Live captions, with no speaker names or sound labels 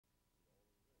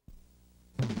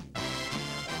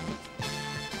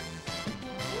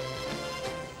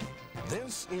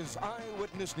This is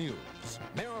Eyewitness News,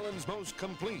 Maryland's most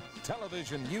complete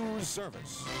television news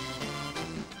service.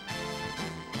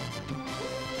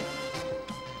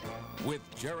 With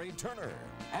Jerry Turner,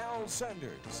 Al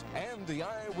Sanders, and the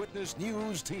Eyewitness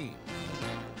News team.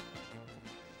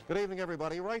 Good evening,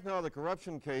 everybody. Right now, the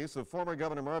corruption case of former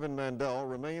Governor Marvin Mandel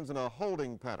remains in a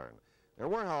holding pattern. There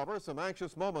were, however, some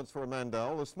anxious moments for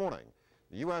Mandel this morning.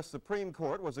 The U.S. Supreme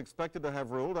Court was expected to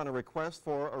have ruled on a request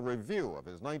for a review of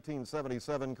his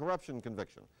 1977 corruption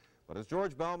conviction. But as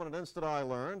George Bauman and Instant Eye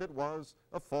learned, it was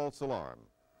a false alarm.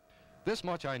 This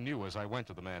much I knew as I went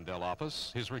to the Mandel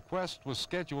office. His request was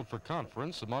scheduled for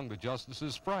conference among the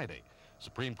justices Friday.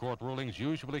 Supreme Court rulings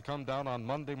usually come down on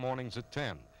Monday mornings at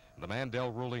 10. The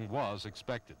Mandel ruling was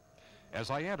expected. As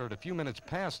I entered a few minutes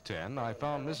past 10, I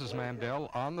found Mrs.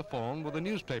 Mandel on the phone with a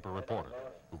newspaper reporter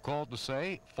who called to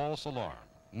say, false alarm,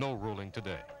 no ruling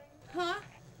today. Huh?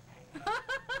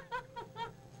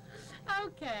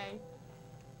 Okay.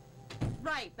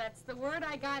 Right, that's the word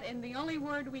I got, and the only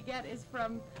word we get is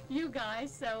from you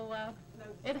guys, so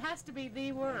it has to be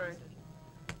the word.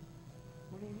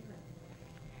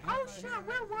 Oh, sure,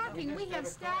 we're working. We have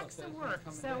stacks of work,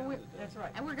 so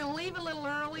and we're going to leave a little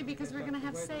early because we're going to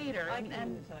have Seder.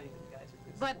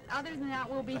 But other than that,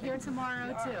 we'll be here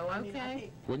tomorrow, too, okay?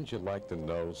 Wouldn't you like to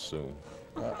know soon?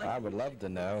 I would love to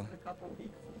know.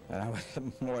 And I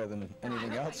would, more than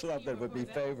anything else, love that it would be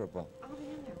favorable.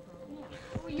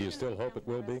 Do you still hope it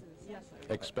will be?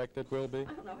 Expect it will be?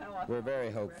 We're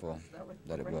very hopeful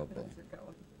that it will be.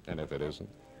 And if it isn't?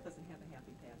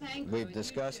 We've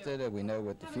discussed it, and we know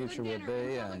what the future will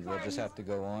be, and we'll just have to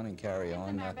go on and carry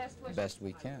on the best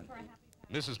we can.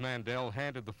 Mrs. Mandel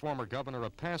handed the former governor a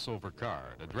Passover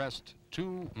card addressed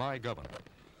to my governor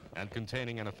and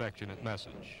containing an affectionate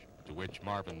message, to which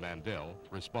Marvin Mandel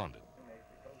responded.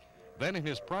 Then in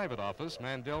his private office,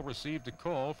 Mandel received a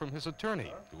call from his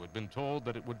attorney, who had been told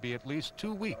that it would be at least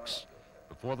 2 weeks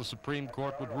before the Supreme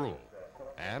Court would rule,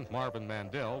 and Marvin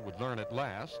Mandel would learn at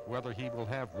last whether he will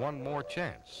have one more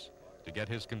chance to get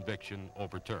his conviction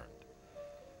overturned.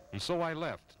 And so I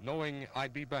left, knowing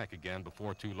I'd be back again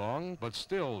before too long, but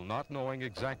still not knowing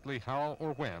exactly how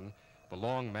or when the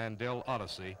long Mandel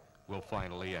odyssey will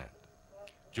finally end.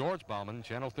 George Bauman,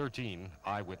 Channel 13,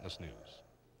 Eyewitness News.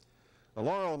 A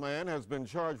Laurel man has been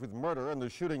charged with murder and the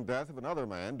shooting death of another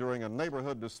man during a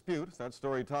neighborhood dispute. That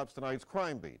story tops tonight's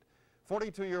Crime Beat.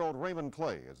 42-year-old Raymond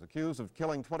Clay is accused of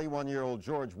killing 21-year-old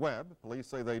George Webb. Police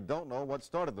say they don't know what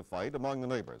started the fight among the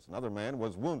neighbors. Another man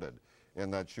was wounded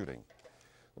in that shooting.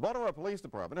 The Baltimore Police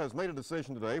Department has made a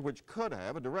decision today which could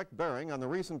have a direct bearing on the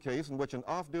recent case in which an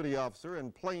off-duty officer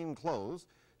in plain clothes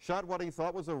shot what he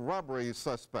thought was a robbery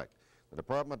suspect. The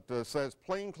department says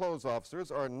plainclothes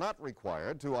officers are not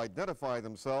required to identify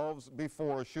themselves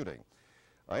before shooting.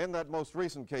 In that most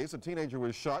recent case, a teenager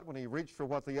was shot when he reached for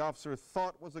what the officer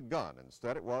thought was a gun.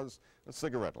 Instead, it was a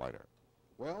cigarette lighter.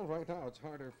 Well, right now it's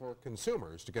harder for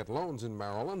consumers to get loans in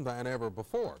Maryland than ever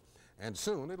before, and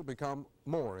soon it'll become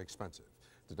more expensive.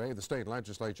 Today, the state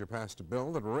legislature passed a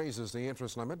bill that raises the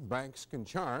interest limit banks can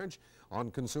charge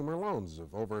on consumer loans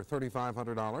of over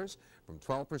 $3,500 from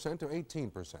 12% to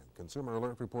 18%. Consumer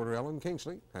Alert reporter Ellen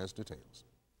Kingsley has details.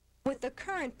 With the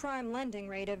current prime lending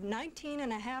rate of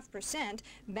 19.5%,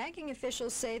 banking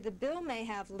officials say the bill may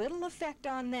have little effect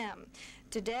on them.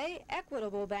 Today,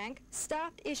 Equitable Bank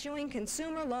stopped issuing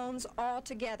consumer loans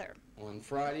altogether. On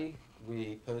Friday,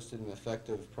 we posted an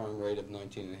effective prime rate of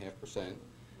 19.5%,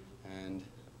 and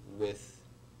with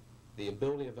the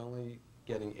ability of only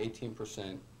getting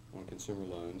 18% on consumer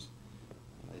loans,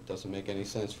 it doesn't make any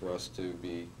sense for us to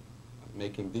be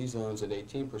making these loans at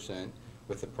 18%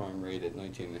 with the prime rate at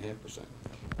 19.5%.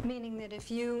 Meaning that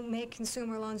if you make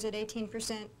consumer loans at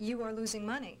 18%, you are losing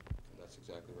money. That's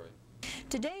exactly right.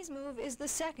 Today's move is the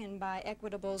second by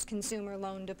Equitable's Consumer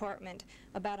Loan Department.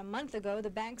 About a month ago, the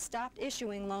bank stopped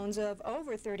issuing loans of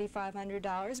over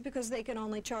 $3,500 because they could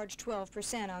only charge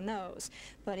 12% on those.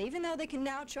 But even though they can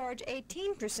now charge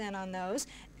 18% on those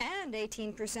and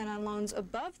 18% on loans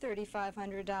above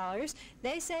 $3,500,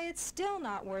 they say it's still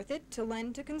not worth it to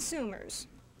lend to consumers.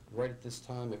 Right at this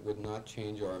time, it would not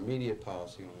change our immediate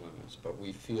policy on limits, but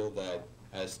we feel that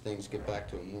as things get back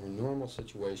to a more normal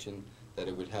situation, that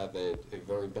it would have a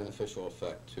very beneficial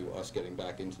effect to us getting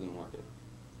back into the market.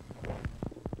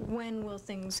 When will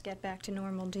things get back to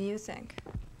normal, do you think?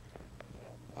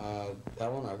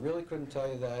 Ellen, I really couldn't tell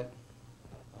you that.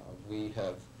 We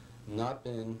have not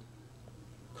been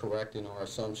correct in our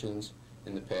assumptions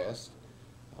in the past.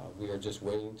 We are just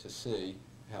waiting to see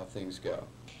how things go.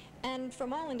 And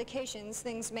from all indications,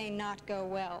 things may not go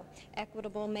well.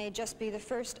 Equitable may just be the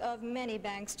first of many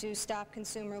banks to stop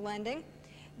consumer lending.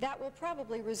 That will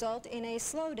probably result in a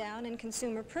slowdown in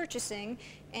consumer purchasing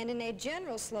and in a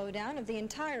general slowdown of the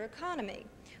entire economy,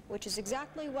 which is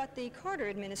exactly what the Carter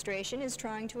administration is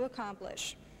trying to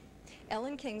accomplish.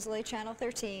 Ellen Kingsley, Channel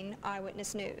 13,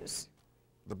 Eyewitness News.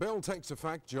 The bill takes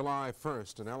effect July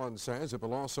 1st, and Ellen says it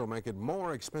will also make it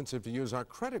more expensive to use our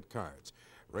credit cards,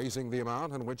 raising the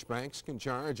amount on which banks can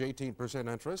charge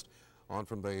 18% interest on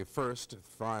from the first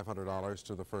 $500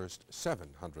 to the first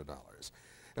 $700.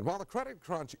 And while the credit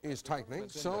crunch is tightening,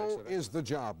 so is the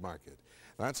job market.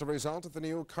 That's a result of the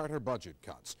new Carter budget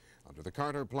cuts. Under the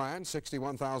Carter plan,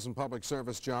 61,000 public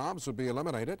service jobs would be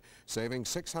eliminated, saving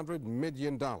 $600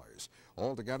 million.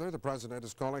 Altogether, the president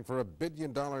is calling for $1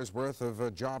 billion worth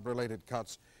of job-related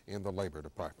cuts in the Labor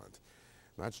Department.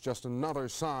 That's just another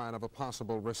sign of a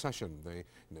possible recession. The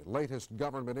latest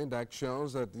government index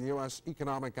shows that the U.S.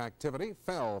 economic activity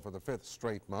fell for the 5th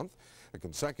straight month. A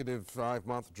consecutive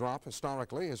 5-month drop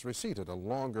historically has receded a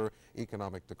longer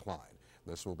economic decline.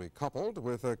 This will be coupled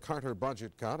with a Carter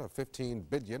budget cut of $15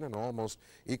 billion and almost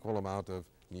equal amount of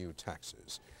new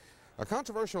taxes. A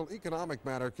controversial economic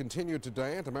matter continued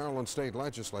today at the Maryland State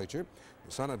Legislature.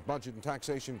 The Senate Budget and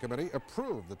Taxation Committee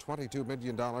approved the $22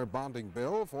 million bonding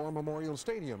bill for Memorial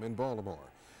Stadium in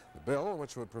Baltimore. The bill,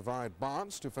 which would provide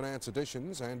bonds to finance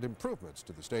additions and improvements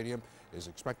to the stadium, is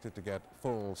expected to get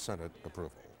full Senate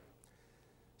approval.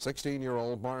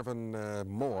 16-year-old Marvin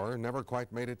Moore never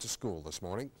quite made it to school this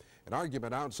morning. An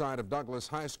argument outside of Douglas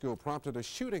High School prompted a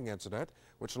shooting incident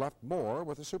which left Moore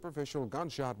with a superficial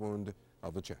gunshot wound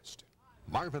of the chest.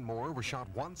 Marvin Moore was shot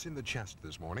once in the chest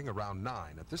this morning around 9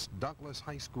 at this Douglas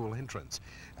High School entrance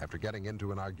after getting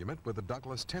into an argument with a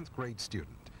Douglas 10th grade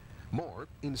student. Moore,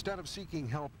 instead of seeking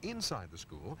help inside the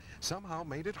school, somehow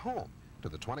made it home to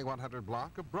the 2100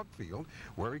 block of Brookfield,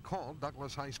 where he called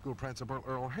Douglas High School Principal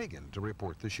Earl Hagan to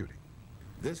report the shooting.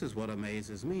 This is what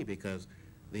amazes me, because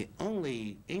the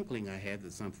only inkling I had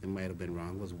that something might have been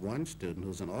wrong was one student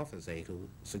who's an office aide who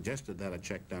suggested that I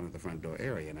check down at the front door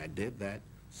area, and I did that,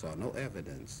 saw no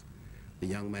evidence. The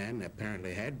young man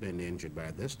apparently had been injured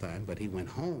by this time, but he went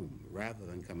home rather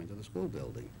than come into the school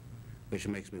building, which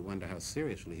makes me wonder how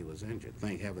seriously he was injured.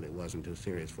 Thank heaven it wasn't too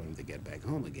serious for him to get back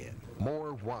home again.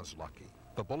 Moore was lucky.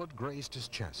 The bullet grazed his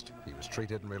chest. He was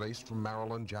treated and released from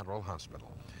Maryland General Hospital.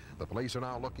 The police are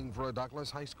now looking for a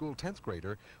Douglas High School 10th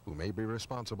grader who may be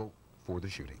responsible for the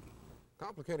shooting.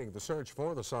 Complicating the search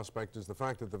for the suspect is the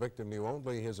fact that the victim knew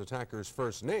only his attacker's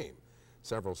first name.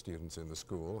 Several students in the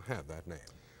school had that name.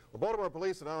 Well, Baltimore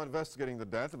police are now investigating the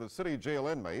death of a city jail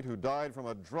inmate who died from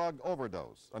a drug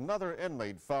overdose. Another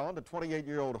inmate found a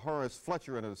 28-year-old Horace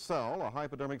Fletcher in his cell, a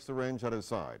hypodermic syringe at his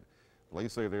side.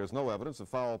 Police say there is no evidence of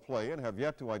foul play and have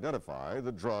yet to identify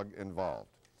the drug involved.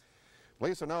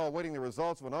 Police are now awaiting the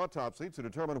results of an autopsy to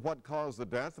determine what caused the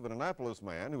death of an Annapolis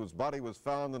man whose body was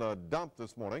found in a dump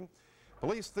this morning.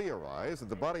 Police theorize that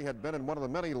the body had been in one of the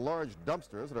many large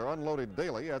dumpsters that are unloaded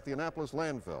daily at the Annapolis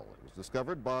landfill. It was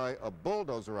discovered by a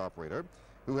bulldozer operator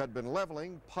who had been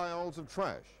leveling piles of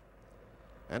trash.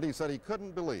 And he said he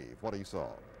couldn't believe what he saw.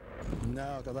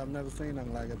 No, because I've never seen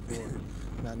nothing like it before.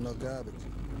 Not no garbage.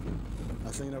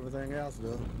 I've seen everything else,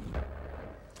 though.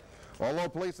 Although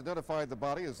police identified the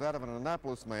body as that of an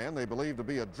Annapolis man they believed to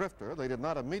be a drifter, they did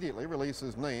not immediately release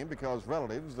his name because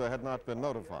relatives had not been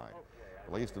notified.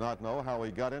 Police do not know how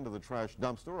he got into the trash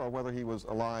dumpster or whether he was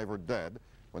alive or dead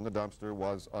when the dumpster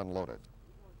was unloaded.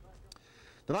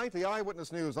 Tonight, the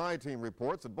Eyewitness News I-Team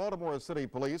reports that Baltimore City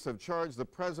Police have charged the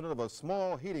president of a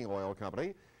small heating oil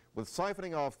company with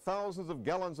siphoning off thousands of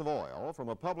gallons of oil from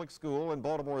a public school in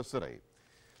Baltimore City.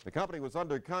 The company was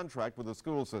under contract with the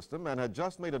school system and had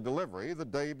just made a delivery the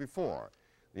day before.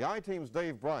 The I-Team's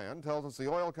Dave Bryan tells us the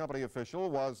oil company official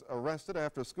was arrested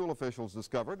after school officials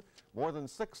discovered more than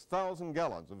 6,000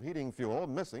 gallons of heating fuel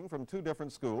missing from 2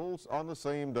 different schools on the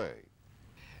same day.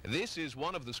 This is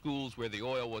one of the schools where the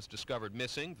oil was discovered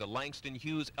missing, the Langston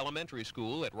Hughes Elementary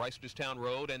School at Reisterstown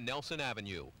Road and Nelson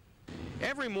Avenue.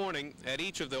 Every morning at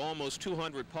each of the almost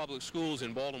 200 public schools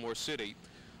in Baltimore City,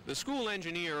 the school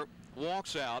engineer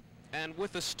walks out and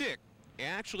with a stick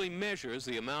actually measures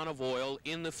the amount of oil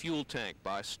in the fuel tank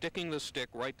by sticking the stick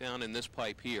right down in this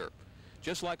pipe here,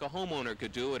 just like a homeowner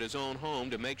could do at his own home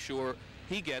to make sure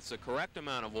he gets the correct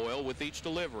amount of oil with each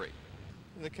delivery.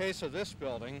 In the case of this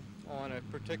building, on a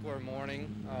particular morning,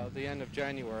 the end of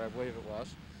January, I believe it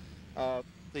was,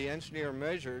 the engineer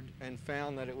measured and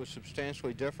found that it was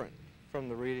substantially different from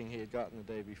the reading he had gotten the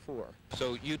day before.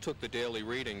 So you took the daily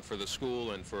reading for the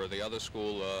school and for the other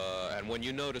school, and when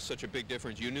you noticed such a big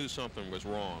difference, you knew something was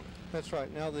wrong. That's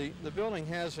right. Now, the building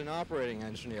has an operating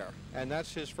engineer, and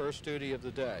that's his first duty of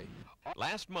the day.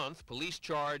 Last month, police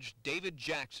charged David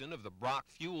Jackson of the Brock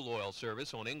Fuel Oil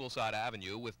Service on Ingleside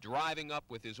Avenue with driving up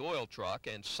with his oil truck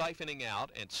and siphoning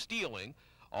out and stealing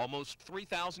almost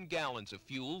 3,000 gallons of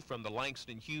fuel from the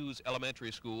Langston Hughes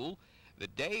Elementary School the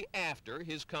day after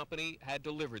his company had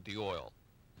delivered the oil.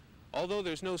 Although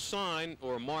there's no sign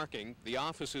or marking, the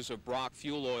offices of Brock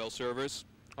Fuel Oil Service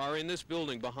are in this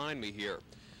building behind me here.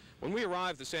 When we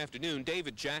arrived this afternoon,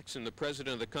 David Jackson, the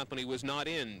president of the company, was not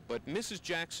in, but Mrs.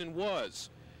 Jackson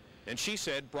was. And she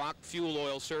said Brock Fuel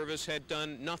Oil Service had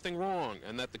done nothing wrong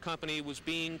and that the company was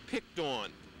being picked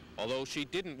on, although she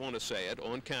didn't want to say it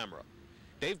on camera.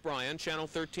 Dave Bryan, Channel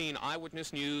 13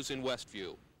 Eyewitness News in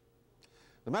Westview.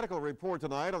 The medical report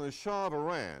tonight on the Shah of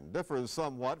Iran differs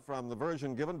somewhat from the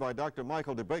version given by Dr.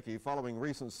 Michael DeBakey following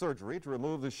recent surgery to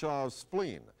remove the Shah's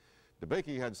spleen.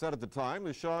 DeBakey had said at the time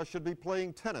the Shah should be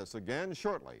playing tennis again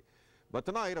shortly. But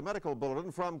tonight, a medical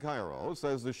bulletin from Cairo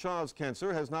says the Shah's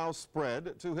cancer has now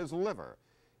spread to his liver.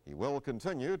 He will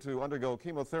continue to undergo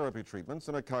chemotherapy treatments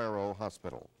in a Cairo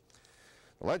hospital.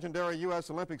 The legendary U.S.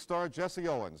 Olympic star Jesse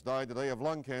Owens died today of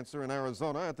lung cancer in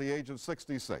Arizona at the age of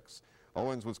 66.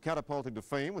 Owens was catapulted to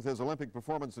fame with his Olympic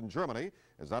performance in Germany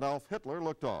as Adolf Hitler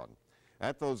looked on.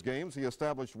 At those games, he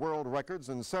established world records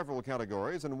in several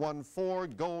categories and won 4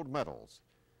 gold medals.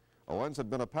 Owens had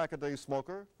been a pack-a-day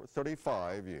smoker for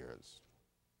 35 years.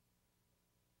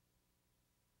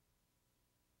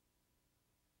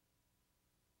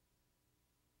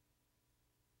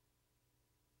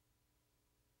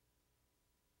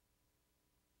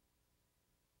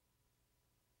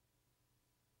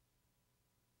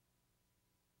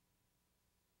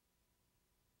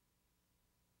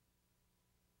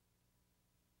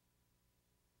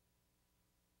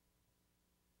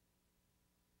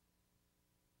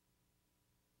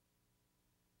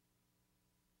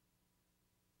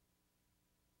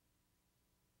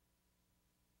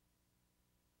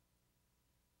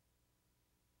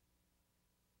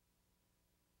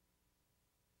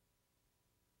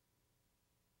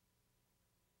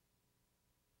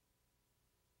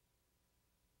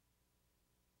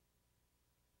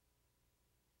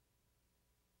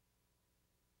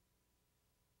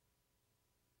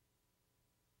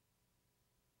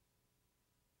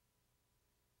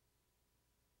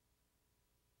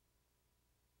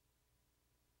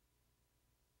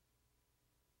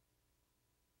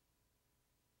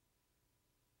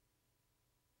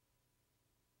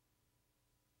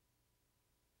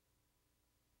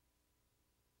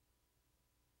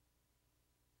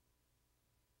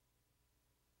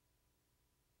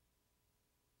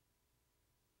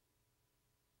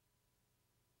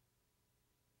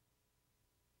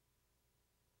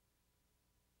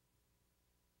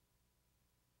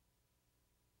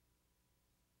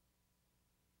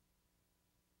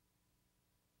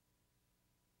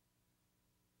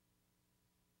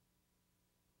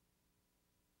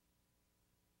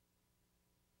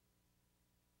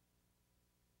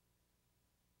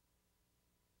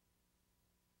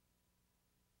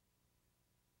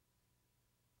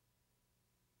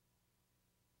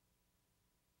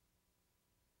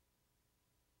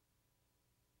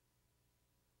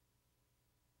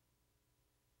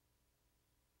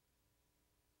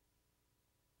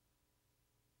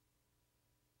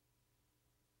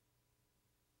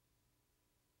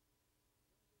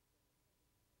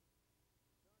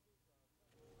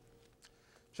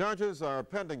 Charges are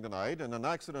pending tonight in an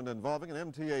accident involving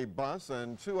an MTA bus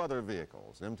and 2 other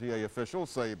vehicles. MTA officials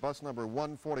say bus number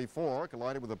 144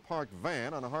 collided with a parked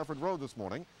van on a Harford Road this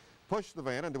morning, pushed the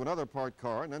van into another parked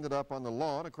car and ended up on the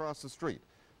lawn across the street.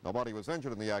 Nobody was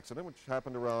injured in the accident, which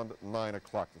happened around 9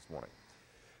 o'clock this morning.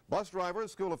 Bus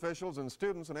drivers, school officials, and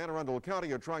students in Anne Arundel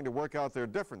County are trying to work out their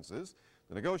differences.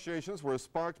 The negotiations were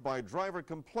sparked by driver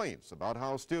complaints about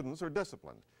how students are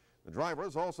disciplined. The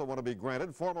drivers also want to be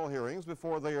granted formal hearings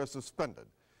before they are suspended.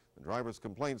 The driver's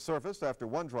complaint surfaced after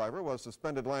one driver was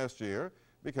suspended last year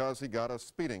because he got a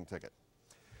speeding ticket.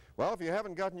 Well, if you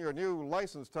haven't gotten your new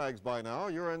license tags by now,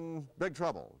 you're in big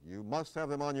trouble. You must have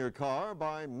them on your car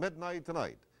by midnight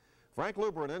tonight. Frank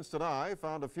Luber and Instant Eye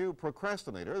found a few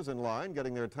procrastinators in line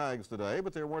getting their tags today,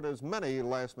 but there weren't as many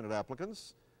last-minute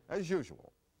applicants as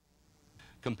usual.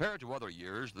 Compared to other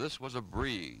years, this was a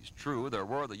breeze. True, there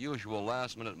were the usual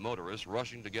last-minute motorists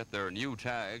rushing to get their new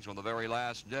tags on the very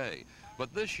last day.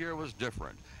 But this year was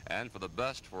different, and for the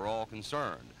best for all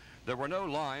concerned. There were no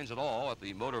lines at all at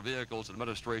the Motor Vehicles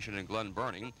Administration in Glen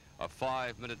Burnie, a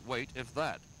 5-minute wait, if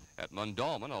that. At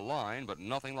Mundalman, a line, but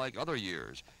nothing like other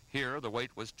years. Here, the wait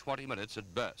was 20 minutes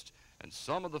at best, and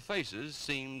some of the faces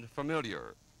seemed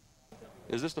familiar.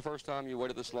 Is this the first time you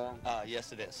waited this long?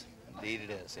 Yes, it is. Indeed it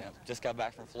is, yeah. Just got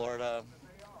back from Florida,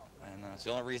 and it's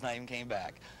the only reason I even came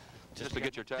back. Just to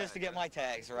get your tags? Just to get my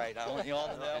tags, right. I want you all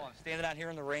to know I'm standing out here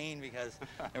in the rain because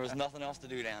there was nothing else to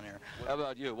do down here. How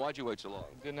about you? Why'd you wait so long?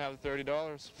 Didn't have the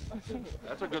 $30.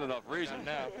 That's a good enough reason.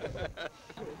 Now.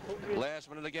 Last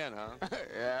minute again, huh?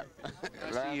 Yeah.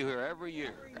 I see you here every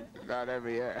year. Not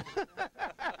every year.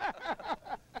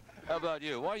 How about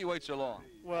you? Why do you wait so long?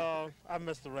 Well, I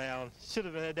messed around. Should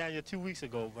have been down here 2 weeks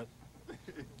ago, but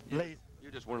late. You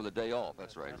just wanted the day off,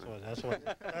 that's right. That's what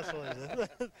it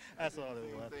is. That's all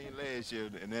it was. Thing last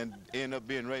year, and then end up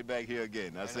being right back here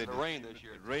again. I said it rained this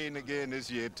year. It rained again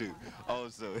this year, too,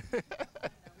 also.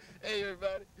 Hey,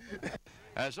 everybody.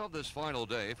 As of this final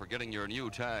day for getting your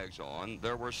new tags on,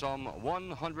 there were some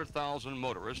 100,000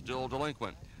 motorists still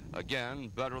delinquent.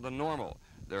 Again, better than normal.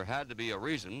 There had to be a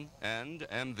reason, and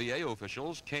MVA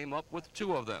officials came up with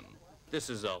 2 of them. This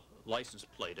is a license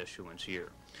plate issuance year.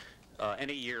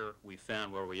 Any year we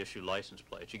found where we issue license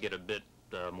plates, you get a bit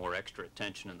more extra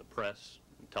attention in the press,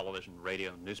 television,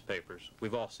 radio, newspapers.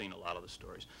 We've all seen a lot of the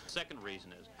stories. Second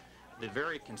reason is the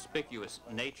very conspicuous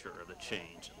nature of the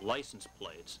change. License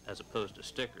plates, as opposed to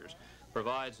stickers,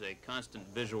 provides a constant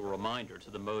visual reminder to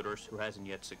the motorist who hasn't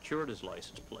yet secured his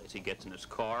license plates. He gets in his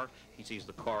car, he sees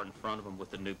the car in front of him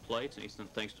with the new plates, and he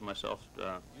thinks to himself,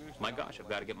 my gosh, I've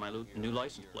got to get my new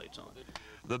license plates on.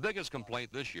 The biggest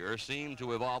complaint this year seemed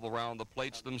to evolve around the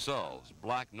plates themselves.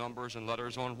 Black numbers and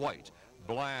letters on white.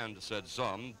 Bland, said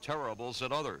some. Terrible,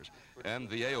 said others.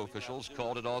 MVA officials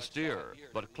called it austere,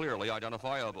 but clearly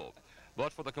identifiable.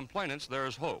 But for the complainants,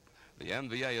 there's hope. The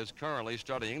MVA is currently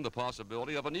studying the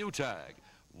possibility of a new tag,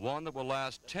 one that will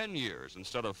last 10 years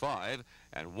instead of 5,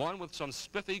 and one with some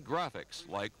spiffy graphics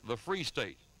like the Free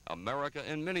State, America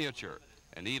in miniature,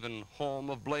 and even Home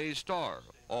of Blaze Star,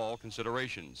 all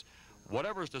considerations.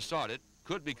 Whatever's decided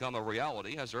could become a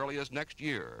reality as early as next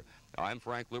year. I'm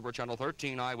Frank Luber, Channel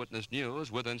 13 Eyewitness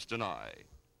News with Instant Eye.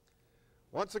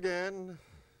 Once again,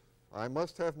 I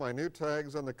must have my new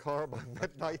tags on the car by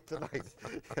midnight tonight.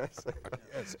 Yes.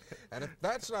 Yes. And if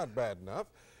that's not bad enough,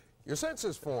 your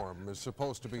census form is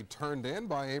supposed to be turned in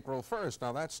by April 1st.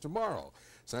 Now, that's tomorrow.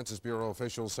 Census Bureau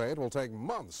officials say it will take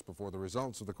months before the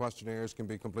results of the questionnaires can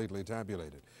be completely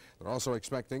tabulated. They're also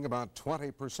expecting about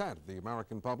 20% of the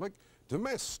American public to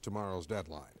miss tomorrow's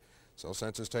deadline. So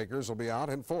census takers will be out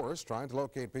in force trying to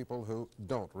locate people who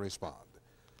don't respond.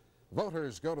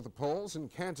 Voters go to the polls in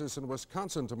Kansas and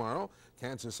Wisconsin tomorrow.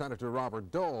 Kansas Senator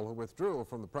Robert Dole, who withdrew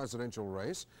from the presidential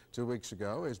race 2 weeks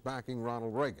ago, is backing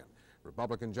Ronald Reagan.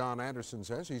 Republican John Anderson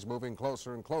says he's moving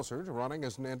closer and closer to running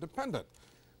as an independent.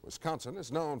 Wisconsin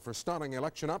is known for stunning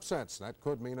election upsets. That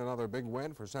could mean another big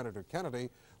win for Senator Kennedy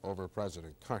over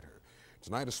President Carter.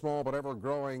 Tonight, a small but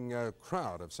ever-growing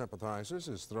crowd of sympathizers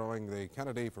is throwing the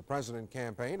Kennedy for President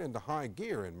campaign into high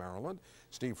gear in Maryland.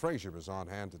 Steve Frazier was on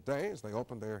hand today as they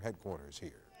opened their headquarters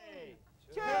here.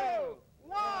 3, 2,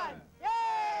 1, yay!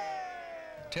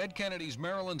 Ted Kennedy's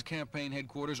Maryland campaign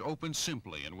headquarters opened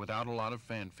simply and without a lot of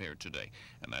fanfare today.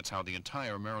 And that's how the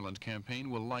entire Maryland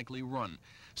campaign will likely run.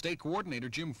 State Coordinator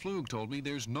Jim Flug told me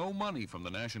there's no money from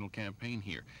the national campaign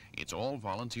here. It's all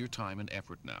volunteer time and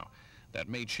effort now. That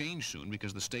may change soon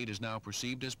because the state is now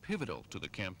perceived as pivotal to the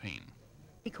campaign.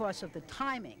 Because of the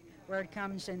timing where it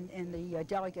comes in the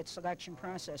delegate selection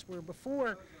process. We're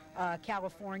before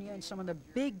California and some of the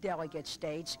big delegate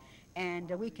states, and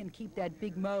we can keep that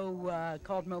big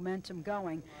called momentum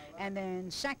going. And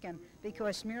then second,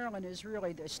 because Maryland is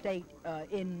really the state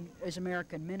is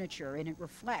American miniature, and it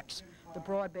reflects the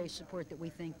broad-based support that we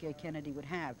think Kennedy would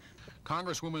have.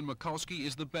 Congresswoman Mikulski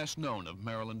is the best known of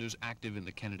Marylanders active in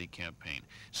the Kennedy campaign.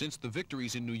 Since the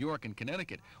victories in New York and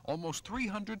Connecticut, almost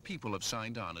 300 people have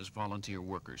signed on as volunteer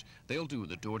workers. They'll do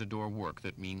the door-to-door work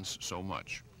that means so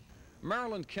much.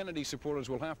 Maryland Kennedy supporters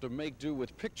will have to make do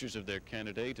with pictures of their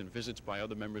candidate and visits by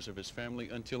other members of his family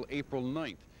until April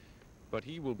 9th. But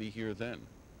he will be here then.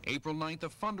 April 9th, a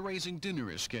fundraising dinner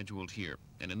is scheduled here.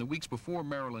 And in the weeks before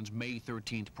Maryland's May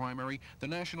 13th primary, the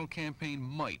national campaign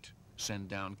might send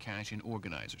down cash in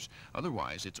organizers.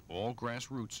 Otherwise, it's all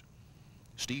grassroots.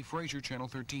 Steve Frazier, Channel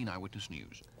 13 Eyewitness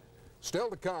News.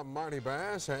 Still to come, Marty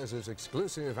Bass has his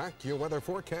exclusive AccuWeather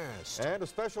forecast. And a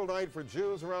special night for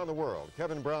Jews around the world.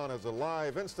 Kevin Brown has a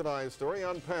live Instant Eye story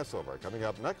on Passover coming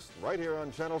up next, right here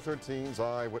on Channel 13's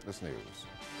Eyewitness News.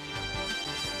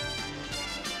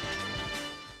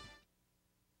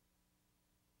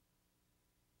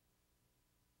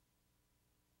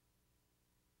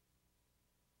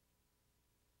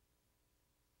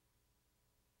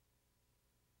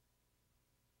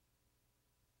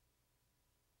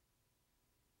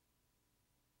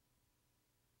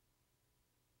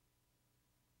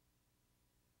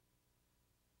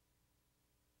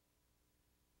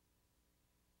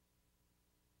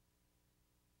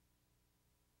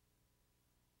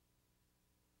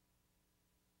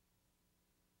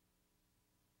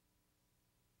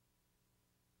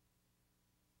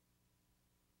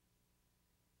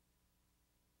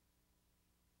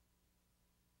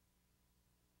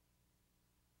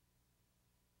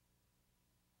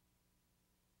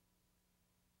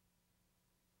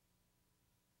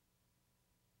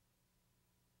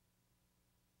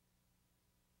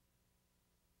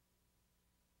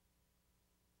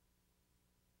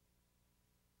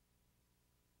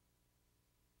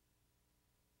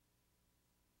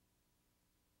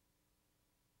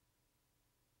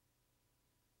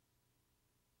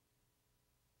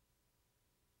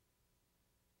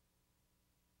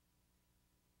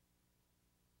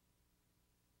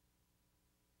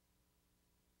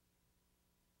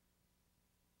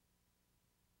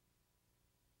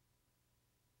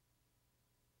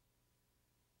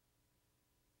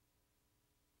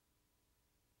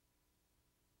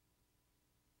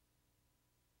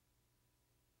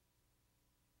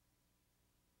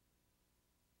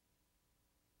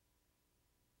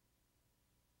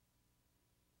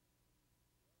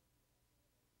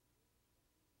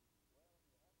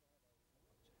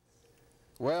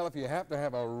 Well, if you have to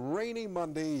have a rainy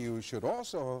Monday, you should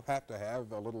also have to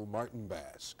have a little Martin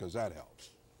Bass, because that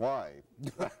helps. Why?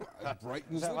 It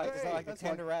brightens Is the that day. like a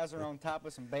tenderizer on top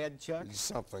of some bad chucks?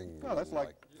 Something No, that's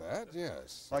like that,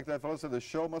 yes. Like that fellow said, the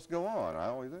show must go on. I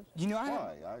always do. You know,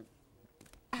 Why?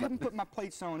 I haven't put my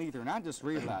plates on either, and I just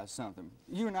realized something.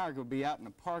 You and I are going to be out in the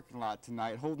parking lot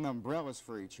tonight holding umbrellas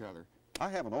for each other. I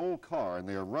have an old car, and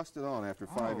they are rusted on after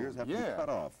 5 years, have to be cut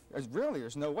off.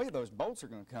 There's no way those bolts are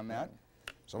going to come out.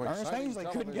 So Ernest Ainsley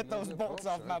couldn't get those bolts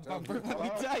off my bumper, let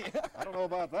me tell you. I don't know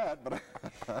about that, but...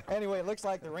 Anyway, it looks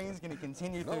like the rain's going to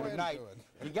continue through tonight.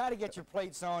 You got to get your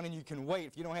plates on, and you can wait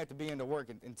if you don't have to be into work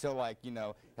until, like,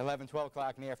 11, 12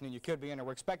 o'clock in the afternoon. You could be in there.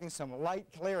 We're expecting some light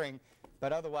clearing,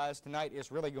 but otherwise tonight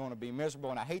it's really going to be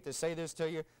miserable. And I hate to say this to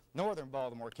you, northern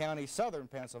Baltimore County, southern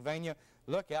Pennsylvania,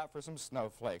 look out for some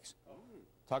snowflakes.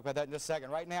 Talk about that in just a second.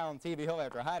 Right now on TV Hill,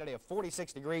 after a high today of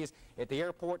 46 degrees at the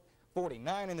airport,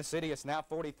 49 in the city. It's now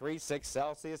 43.6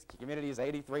 Celsius. Humidity is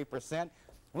 83%.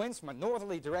 Winds from a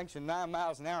northerly direction, 9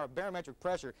 miles an hour. Barometric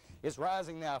pressure is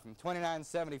rising now from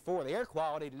 29.74. The air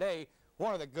quality today,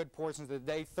 one of the good portions of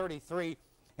the day, 33,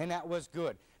 and that was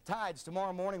good. Tides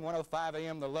tomorrow morning, 1:05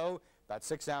 a.m. the low. About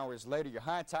 6 hours later, your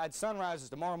high tide. Sunrise is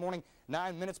tomorrow morning,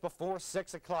 9 minutes before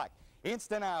 6 o'clock.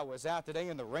 Instant I was out today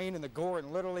in the rain and the gore,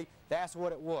 and literally that's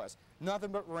what it was.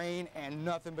 Nothing but rain and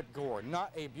nothing but gore.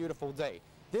 Not a beautiful day.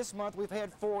 This month we've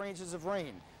had 4 inches of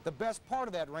rain. The best part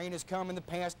of that rain has come in the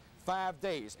past 5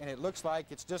 days, and it looks like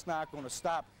it's just not going to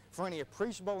stop for any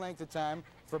appreciable length of time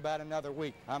for about another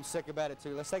week. I'm sick about it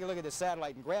too. Let's take a look at the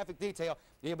satellite in graphic detail.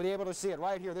 You'll be able to see it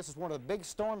right here. This is one of the big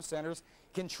storm centers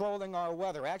controlling our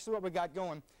weather. Actually what we got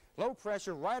going, low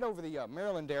pressure right over the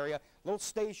Maryland area, little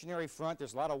stationary front.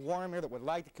 There's a lot of warm air that would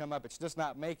like to come up. It's just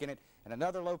not making it. And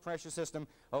another low pressure system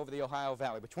over the Ohio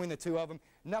Valley. Between the two of them,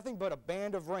 nothing but a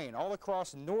band of rain all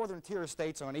across northern tier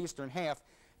states on eastern half.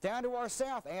 Down to our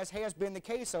south, as has been the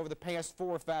case over the past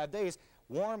 4 or 5 days,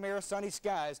 warm air, sunny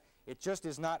skies. It just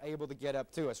is not able to get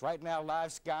up to us. Right now,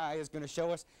 live sky is going to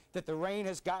show us that the rain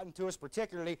has gotten to us,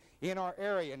 particularly in our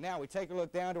area. Now, we take a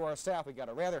look down to our south. We've got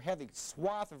a rather heavy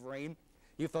swath of rain.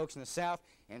 You folks in the south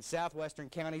and southwestern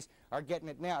counties are getting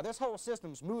it now. This whole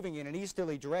system's moving in an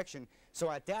easterly direction, so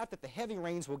I doubt that the heavy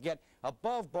rains will get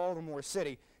above Baltimore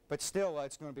City, but still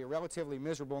it's going to be a relatively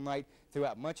miserable night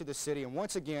throughout much of the city. And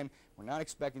once again, we're not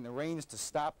expecting the rains to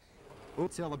stop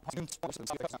until the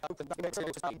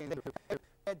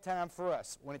bedtime for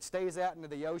us. When it stays out into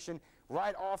the ocean,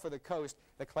 right off of the coast,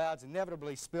 the clouds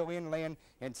inevitably spill inland,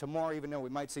 and tomorrow, even though we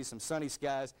might see some sunny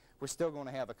skies, we're still going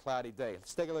to have a cloudy day.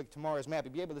 Let's take a look at tomorrow's map.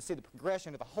 You'll be able to see the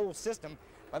progression of the whole system.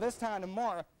 By this time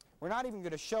tomorrow, we're not even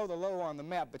going to show the low on the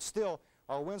map, but still,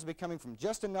 our winds will be coming from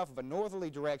just enough of a northerly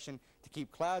direction to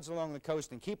keep clouds along the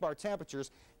coast and keep our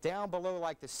temperatures down below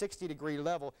like the 60-degree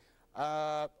level.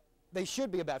 They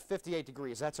should be about 58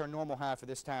 degrees. That's our normal high for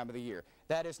this time of the year.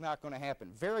 That is not going to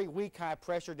happen. Very weak high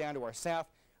pressure down to our south,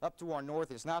 up to our north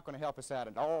is not going to help us out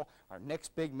at all. Our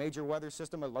next big major weather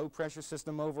system, a low pressure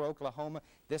system over Oklahoma.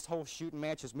 This whole shooting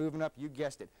match is moving up. You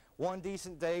guessed it. One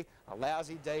decent day, a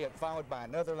lousy day, followed by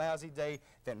another lousy day,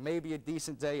 then maybe a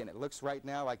decent day, and it looks right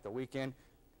now like the weekend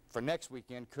for next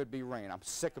weekend could be rain. I'm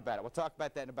sick about it. We'll talk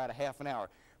about that in about a half an hour.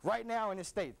 Right now in the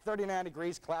state, 39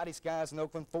 degrees, cloudy skies in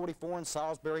Oakland, 44 in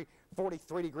Salisbury,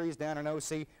 43 degrees down in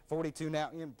OC, 42 now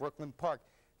in Brooklyn Park.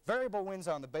 Variable winds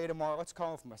on the bay tomorrow. Let's call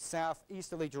them from a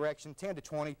southeasterly direction, 10 to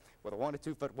 20, with a 1 to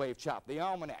 2 foot wave chop. The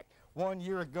almanac, 1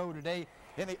 year ago today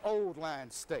in the old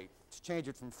line state. Let's change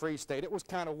it from free state. It was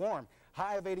kind of warm.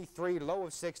 High of 83, low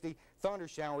of 60, thunder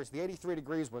showers. The 83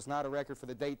 degrees was not a record for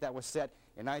the date. That was set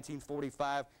in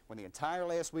 1945 when the entire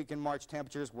last week in March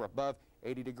temperatures were above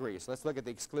 80 degrees. Let's look at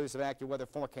the exclusive AccuWeather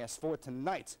forecast for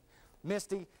tonight.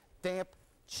 Misty, damp,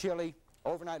 chilly,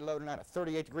 overnight low tonight of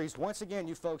 38 degrees. Once again,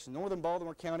 you folks in northern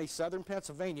Baltimore County, southern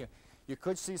Pennsylvania, you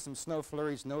could see some snow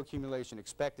flurries, no accumulation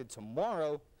expected.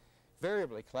 Tomorrow,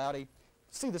 variably cloudy.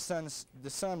 See the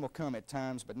sun will come at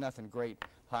times, but nothing great.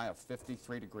 High of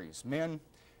 53 degrees. Men,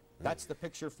 that's the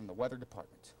picture from the weather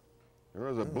department. There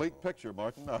is a bleak picture,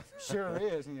 Martin. Sure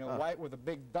is, you know, white with a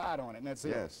big dot on it, and that's it.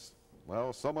 Yes.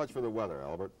 Well, so much for the weather,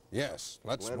 Albert. Yes,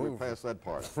 let's Glad move we past that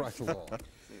part. right along.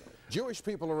 Jewish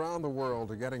people around the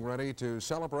world are getting ready to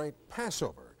celebrate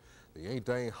Passover. The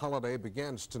 8-day holiday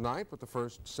begins tonight with the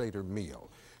first Seder meal.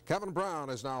 Kevin Brown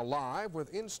is now live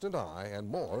with Instant Eye and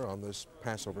more on this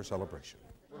Passover celebration.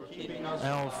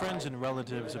 Our friends and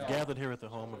relatives have gathered here at the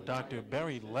home of Dr.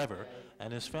 Barry Lever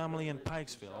and his family in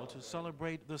Pikesville to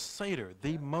celebrate the Seder,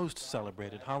 the most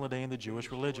celebrated holiday in the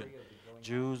Jewish religion.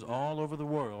 Jews all over the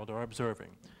world are observing.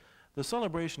 The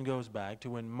celebration goes back to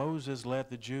when Moses led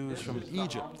the Jews from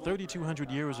Egypt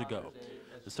 3,200 years ago.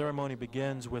 The ceremony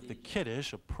begins with the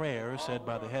Kiddush, a prayer said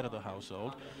by the head of the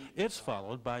household. It's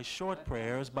followed by short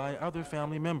prayers by other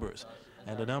family members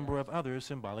and a number of other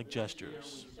symbolic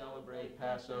gestures. We celebrate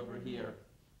Passover here.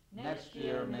 Next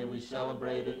year, may we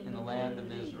celebrate it in the land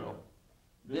of Israel.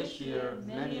 This year,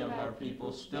 many of our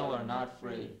people still are not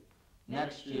free.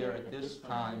 Next year, at this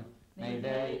time, may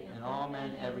they and all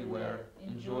men everywhere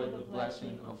enjoy the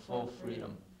blessing of full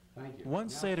freedom. One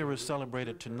Seder is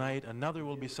celebrated tonight, another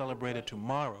will be celebrated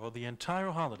tomorrow. The entire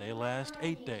holiday lasts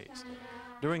 8 days.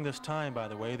 During this time, by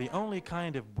the way, the only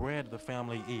kind of bread the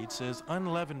family eats is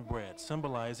unleavened bread,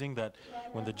 symbolizing that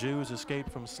when the Jews escaped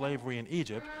from slavery in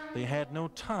Egypt, they had no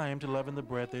time to leaven the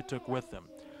bread they took with them.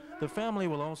 The family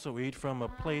will also eat from a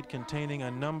plate containing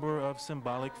a number of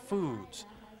symbolic foods.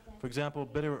 For example,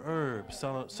 bitter herbs,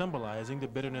 symbolizing the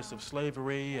bitterness of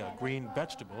slavery, green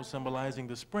vegetables, symbolizing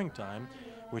the springtime,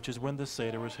 which is when the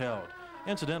Seder is held.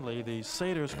 Incidentally, the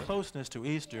Seder's closeness to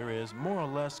Easter is more or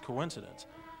less coincidence.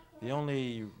 The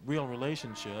only real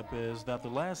relationship is that the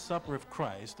Last Supper of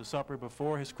Christ, the supper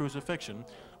before his crucifixion,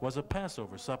 was a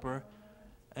Passover supper,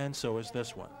 and so is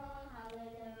this one.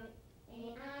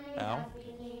 Al?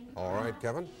 All right,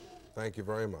 Kevin. Thank you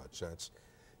very much. That's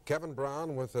Kevin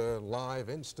Brown with a live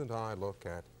instant eye look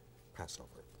at Passover.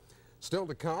 Still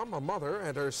to come, a mother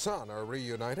and her son are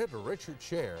reunited. Richard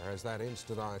Scher has that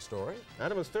instant eye story.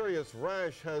 And a mysterious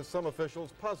rash has some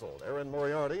officials puzzled. Erin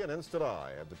Moriarty and Instant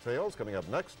Eye have details coming up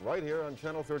next right here on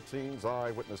Channel 13's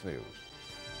Eyewitness News.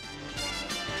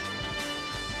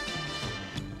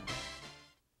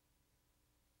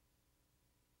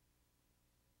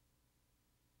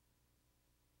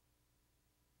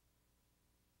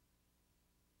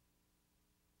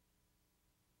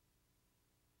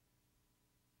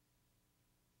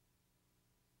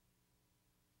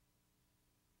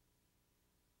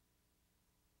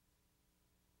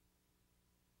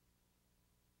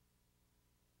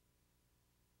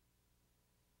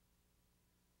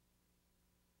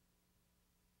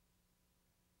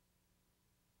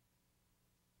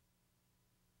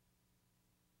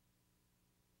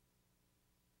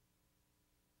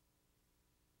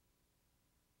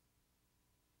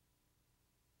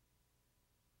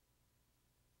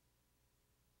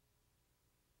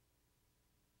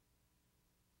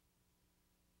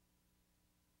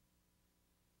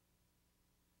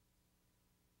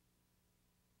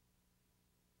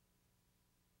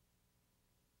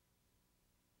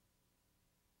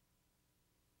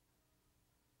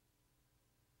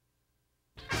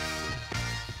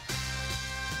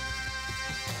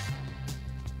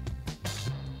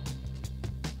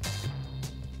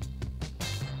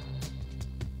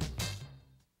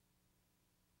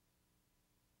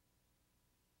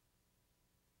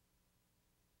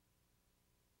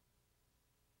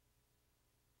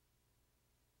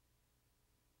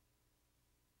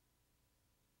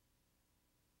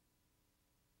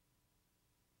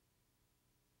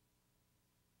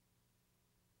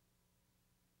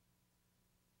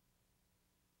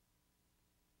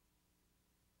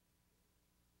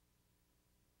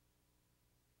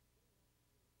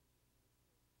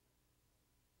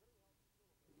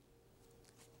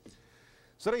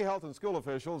 City health and school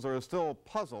officials are still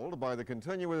puzzled by the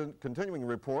continuing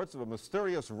reports of a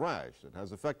mysterious rash that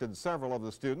has affected several of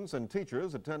the students and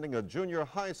teachers attending a junior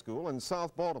high school in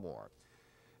South Baltimore.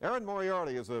 Erin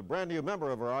Moriarty is a brand new member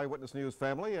of our Eyewitness News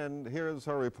family, and here's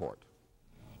her report.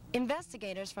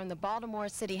 Investigators from the Baltimore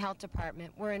City Health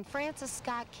Department were in Francis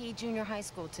Scott Key Junior High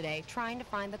School today trying to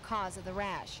find the cause of the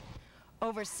rash.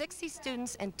 Over 60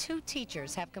 students and 2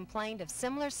 teachers have complained of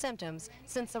similar symptoms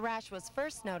since the rash was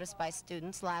first noticed by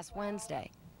students last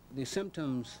Wednesday. The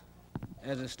symptoms,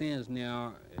 as it stands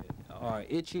now, are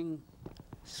itching,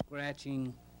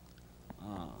 scratching,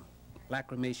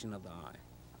 lacrimation of the eye.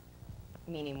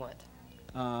 Meaning what?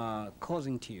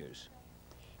 Causing tears.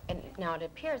 And now it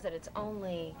appears that it's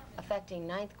only affecting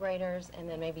 9th graders and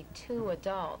then maybe 2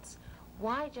 adults.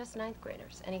 Why just 9th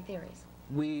graders? Any theories?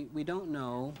 We don't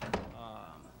know.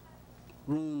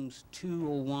 Rooms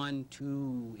 201,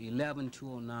 211,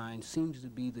 209 seems to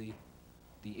be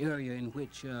the area in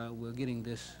which we're getting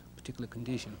this particular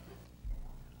condition.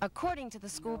 According to the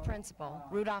school principal,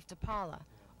 Rudolph DePaula,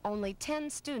 only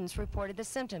 10 students reported the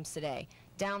symptoms today,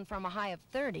 down from a high of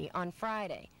 30 on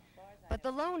Friday. But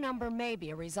the low number may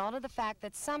be a result of the fact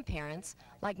that some parents,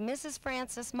 like Mrs.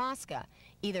 Frances Mosca,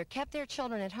 either kept their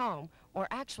children at home or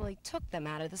actually took them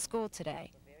out of the school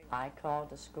today. I called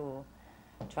the school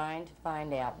trying to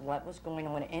find out what was going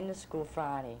on in the school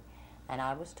Friday, and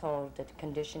I was told that the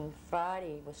condition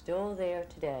Friday was still there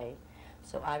today,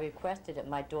 so I requested that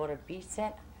my daughter be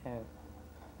sent home.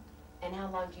 And how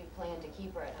long do you plan to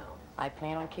keep her at home? I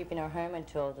plan on keeping her home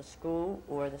until the school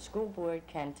or the school board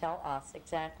can tell us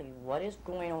exactly what is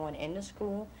going on in the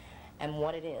school and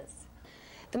what it is.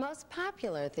 The most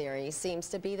popular theory seems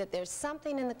to be that there's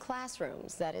something in the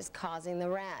classrooms that is causing the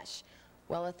rash.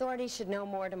 Well, authorities should know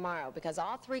more tomorrow because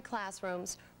all 3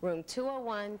 classrooms, room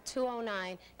 201,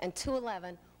 209, and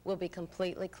 211, will be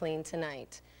completely cleaned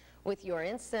tonight. With your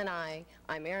instant eye,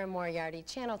 I'm Erin Moriarty,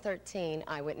 Channel 13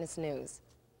 Eyewitness News.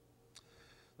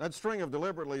 That string of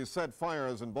deliberately set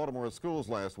fires in Baltimore schools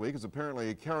last week is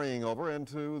apparently carrying over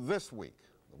into this week.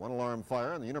 The one-alarm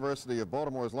fire in the University of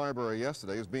Baltimore's library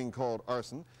yesterday is being called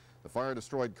arson. The fire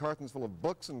destroyed cartons full of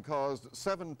books and caused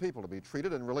 7 people to be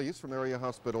treated and released from area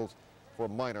hospitals for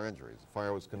minor injuries. The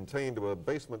fire was contained to a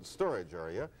basement storage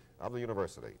area of the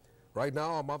university. Right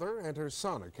now, a mother and her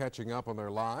son are catching up on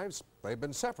their lives. They've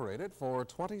been separated for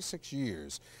 26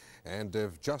 years and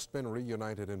have just been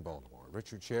reunited in Baltimore.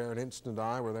 Richard Scher and Instant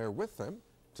Eye were there with them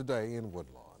today in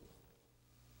Woodlawn.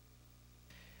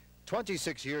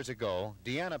 26 years ago,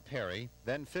 Deanna Perry,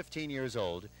 then 15 years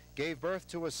old, gave birth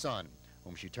to a son,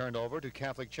 whom she turned over to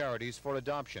Catholic Charities for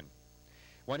adoption.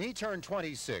 When he turned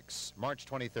 26, March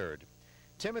 23rd,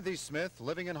 Timothy Smith,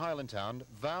 living in Highlandtown,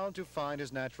 vowed to find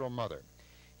his natural mother.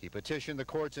 He petitioned the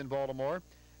courts in Baltimore,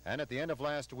 and at the end of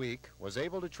last week was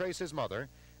able to trace his mother,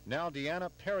 now Deanna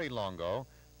Perry Longo,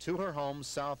 to her home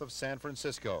south of San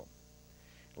Francisco.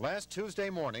 Last Tuesday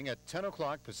morning at 10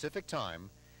 o'clock Pacific time,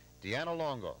 Deanna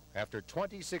Longo, after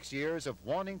 26 years of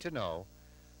wanting to know,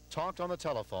 talked on the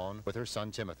telephone with her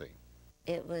son Timothy.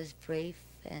 It was brief,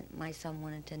 and my son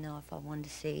wanted to know if I wanted to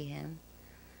see him,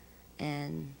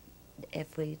 and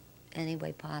if we, any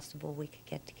way possible, we could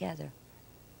get together.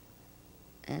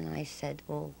 And I said,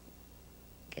 we'll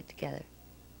get together.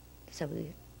 So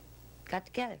we got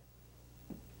together.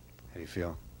 How do you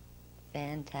feel?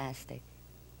 Fantastic.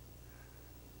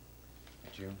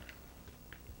 Jim?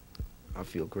 I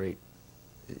feel great.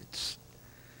 It's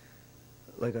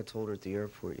like I told her at the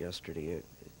airport yesterday,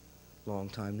 long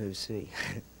time no see.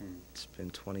 It's been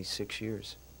 26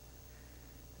 years.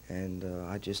 And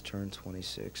I just turned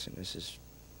 26, and this is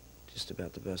just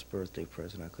about the best birthday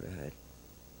present I could have had.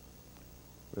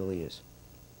 Really is.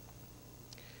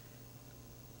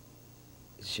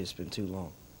 It's just been too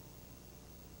long.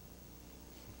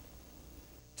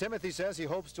 Timothy says he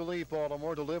hopes to leave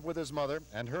Baltimore to live with his mother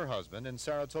and her husband in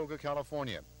Saratoga,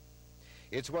 California.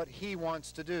 It's what he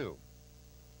wants to do.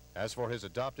 As for his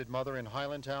adopted mother in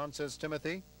Highlandtown, says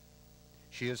Timothy,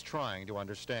 she is trying to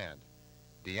understand.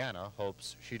 Deanna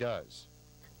hopes she does.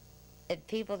 And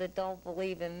people that don't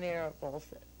believe in miracles,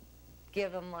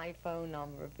 give them my phone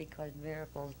number because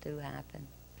miracles do happen.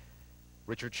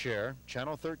 Richard Scher,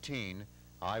 Channel 13,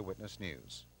 Eyewitness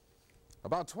News.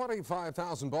 About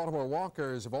 25,000 Baltimore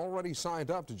walkers have already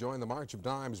signed up to join the March of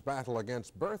Dimes battle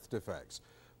against birth defects.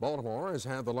 Baltimore has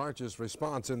had the largest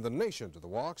response in the nation to the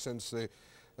walk since the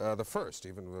first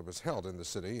even was held in the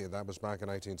city, and that was back in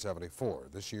 1974.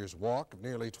 This year's walk of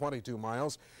nearly 22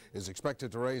 miles is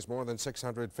expected to raise more than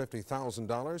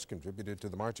 $650,000, contributed to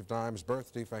the March of Dimes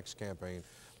birth defects campaign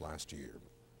last year.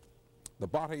 The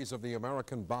bodies of the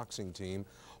American boxing team,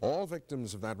 all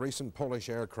victims of that recent Polish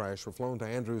air crash, were flown to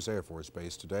Andrews Air Force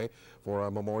Base today for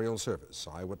a memorial service.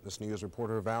 Eyewitness News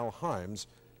reporter Val Himes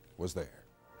was there.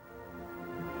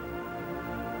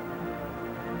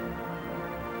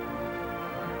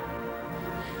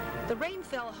 The rain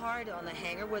fell hard on the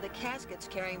hangar where the caskets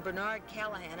carrying Bernard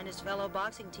Callahan and his fellow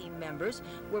boxing team members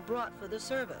were brought for the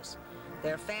service.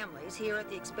 Their families, here at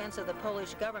the expense of the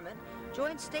Polish government,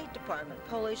 joined State Department,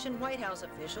 Polish, and White House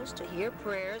officials to hear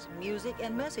prayers, music,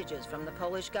 and messages from the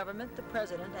Polish government, the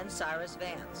president, and Cyrus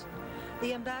Vance.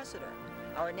 The ambassador,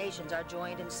 our nations are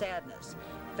joined in sadness.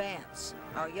 Vance,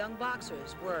 our young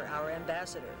boxers, were our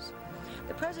ambassadors.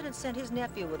 The president sent his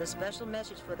nephew with a special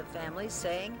message for the families,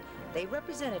 saying they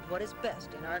represented what is best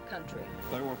in our country.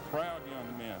 They were proud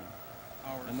young men,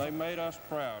 and they made us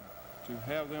proud to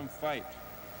have them fight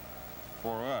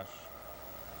for us.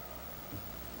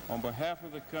 On behalf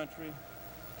of the country,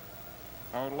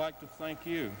 I would like to thank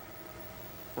you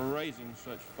for raising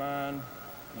such fine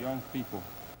young people.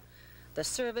 The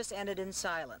service ended in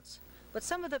silence, but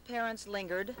some of the parents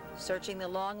lingered, searching the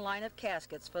long line of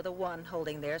caskets for the one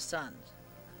holding their sons.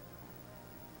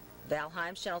 Val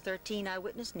Himes, Channel 13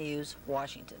 Eyewitness News,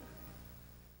 Washington.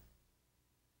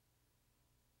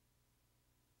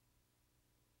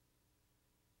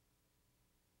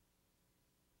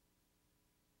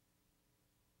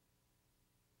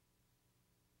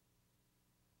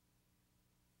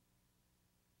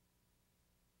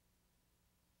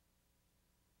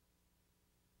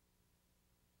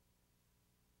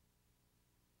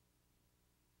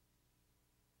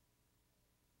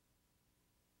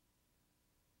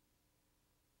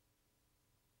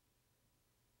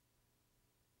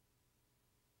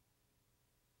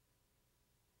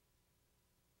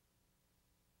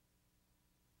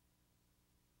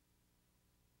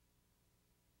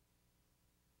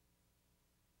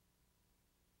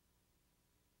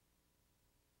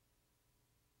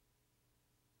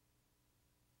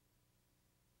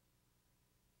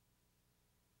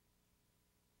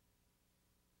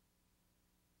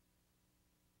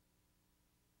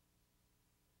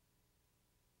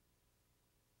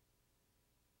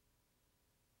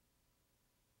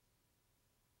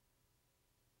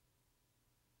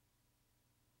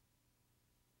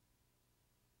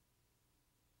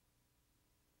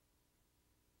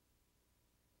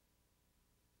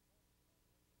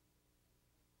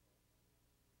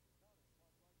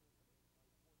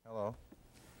 Hello.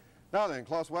 Now then,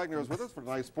 Klaus Wagner is with us for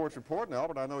tonight's sports report. And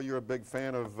Albert, I know you're a big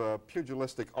fan of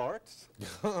pugilistic arts.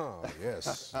 Oh,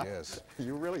 yes, yes.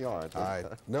 You really aren't.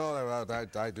 No,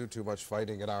 I do too much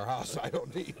fighting in our house. I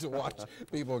don't need to watch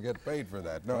people get paid for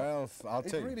that. No, well, I'll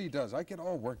tell you. It really does. I get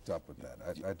all worked up with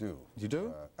that. I do. You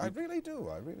do? I really do.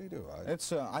 I really do.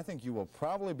 I think you will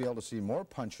probably be able to see more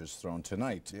punches thrown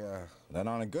tonight than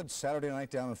on a good Saturday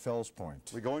night down in Fells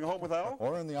Point. We going home with Al?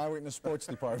 Or in the Eyewitness Sports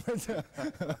Department. Yeah,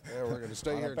 we're going to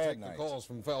stay here and take the calls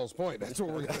from Fells Point. That's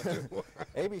what we're going to do.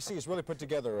 ABC has really put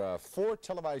together 4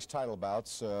 televised title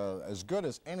bouts, as good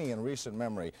as any in recent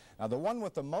memory. Now, the one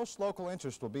with the most local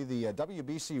interest will be the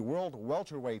WBC World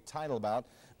Welterweight title bout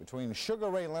between Sugar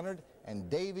Ray Leonard and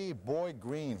Davy Boy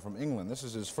Green from England. This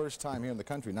is his first time here in the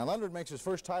country. Now, Leonard makes his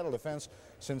first title defense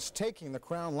since taking the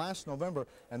crown last November,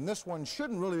 and this one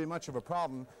shouldn't really be much of a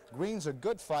problem. Green's a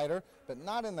good fighter, but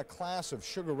not in the class of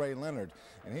Sugar Ray Leonard.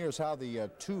 And here's how the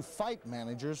 2 fight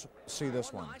managers see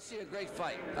this one. I see a great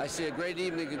fight. I see a great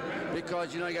evening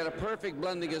because, you know, you got a perfect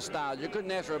blending of styles. You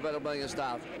couldn't ask for a better blending of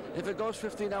styles. If it goes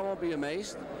 15, I won't be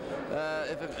amazed.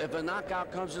 If a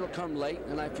knockout comes, it'll come late,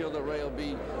 and I feel that Ray will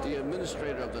be the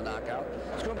administrator of the knockout.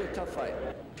 It's going to be a tough fight.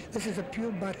 This is a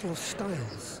pure battle of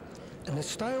styles. And the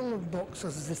style of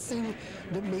boxers is the thing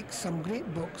that makes some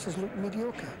great boxers look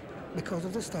mediocre, because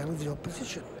of the style of the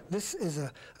opposition. This is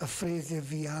a Frazier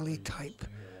Viali type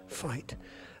fight,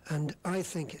 and I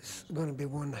think it's going to be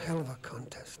one hell of a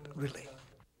contest, really.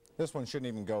 This one shouldn't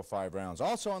even go 5 rounds.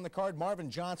 Also on the card, Marvin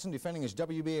Johnson defending his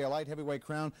WBA light heavyweight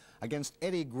crown against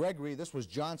Eddie Gregory. This was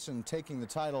Johnson taking the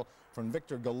title from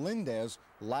Victor Galindez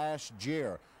last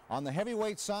year. On the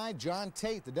heavyweight side, John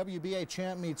Tate, the WBA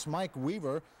champ, meets Mike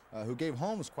Weaver, who gave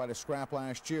Holmes quite a scrap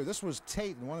last year. This was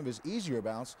Tate in one of his easier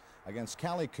bouts against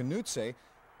Kali Knutse.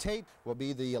 Tate will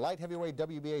be the light heavyweight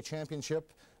WBA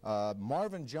championship.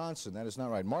 Marvin Johnson, that is not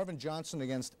right. Marvin Johnson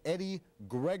against Eddie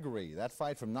Gregory. That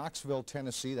fight from Knoxville,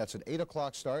 Tennessee. That's an 8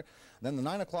 o'clock start. Then the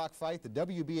 9 o'clock fight, the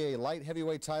WBA light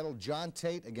heavyweight title, John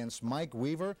Tate against Mike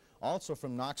Weaver, also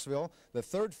from Knoxville. The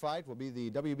 3rd fight will be the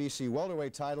WBC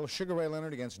welterweight title, Sugar Ray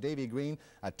Leonard against Davy Green,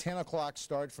 a 10 o'clock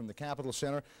start from the Capitol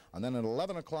Center. And then at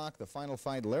 11 o'clock, the final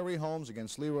fight, Larry Holmes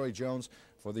against Leroy Jones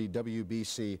for the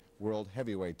WBC World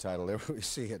Heavyweight title. There we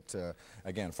see it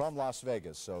again from Las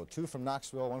Vegas. So 2 from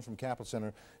Knoxville, 1 from Capitol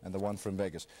Center, and the 1 from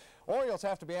Vegas. Orioles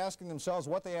have to be asking themselves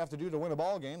what they have to do to win a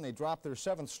ball game. They dropped their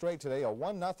 7th straight today, a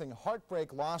 1-0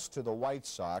 heartbreak loss to the White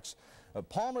Sox.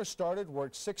 Palmer started,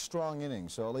 worked 6 strong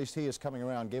innings, so at least he is coming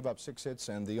around, gave up 6 hits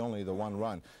and only the 1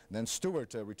 run. And then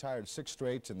Stewart retired 6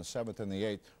 straight in the 7th and the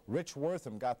 8th. Rich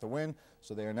Wortham got the win,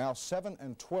 so they are now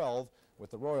 7-12 with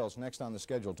the Royals next on the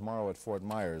schedule tomorrow at Fort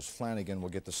Myers. Flanagan will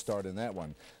get the start in that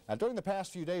one. Now, during the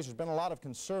past few days, there's been a lot of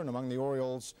concern among the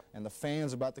Orioles and the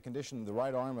fans about the condition of the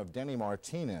right arm of Denny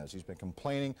Martinez. He's been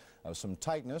complaining of some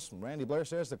tightness, and Randy Blair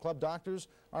says the club doctors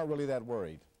aren't really that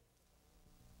worried.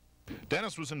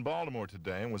 Dennis was in Baltimore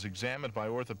today and was examined by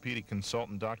orthopedic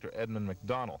consultant Dr. Edmund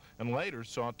McDonnell, and later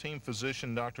saw team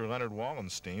physician Dr. Leonard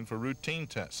Wallenstein for routine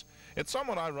tests. It's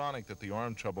somewhat ironic that the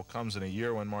arm trouble comes in a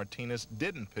year when Martinez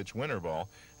didn't pitch winter ball,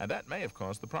 and that may have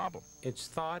caused the problem. It's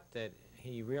thought that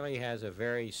he really has a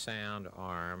very sound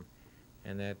arm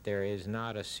and that there is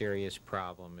not a serious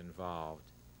problem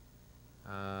involved.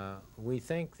 We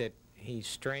think that he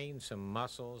strained some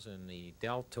muscles in the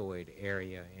deltoid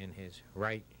area in his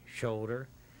right shoulder,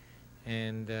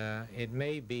 and it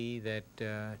may be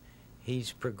that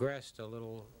he's progressed a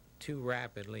little too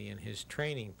rapidly in his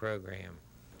training program.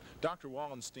 Dr.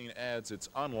 Wallenstein adds it's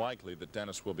unlikely that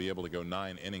Dennis will be able to go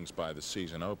 9 innings by the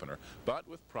season opener, but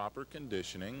with proper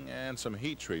conditioning and some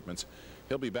heat treatments,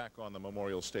 he'll be back on the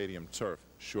Memorial Stadium turf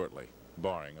shortly,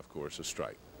 barring, of course, a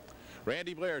strike.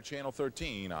 Randy Blair, Channel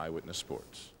 13, Eyewitness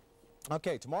Sports.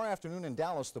 Okay, tomorrow afternoon in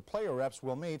Dallas, the player reps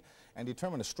will meet and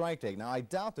determine a strike date. Now, I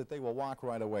doubt that they will walk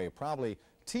right away. Probably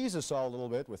tease us all a little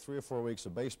bit with 3 or 4 weeks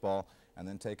of baseball and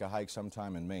then take a hike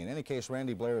sometime in May. In any case,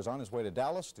 Randy Blair is on his way to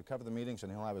Dallas to cover the meetings,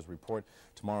 and he'll have his report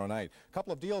tomorrow night. A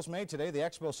couple of deals made today. The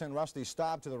Expos sent Rusty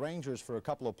Staub to the Rangers for a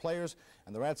couple of players,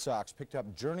 and the Red Sox picked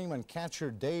up journeyman catcher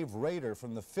Dave Rader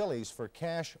from the Phillies for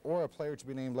cash or a player to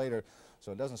be named later.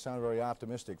 So it doesn't sound very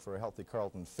optimistic for a healthy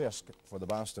Carlton Fisk for the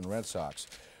Boston Red Sox.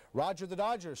 Roger the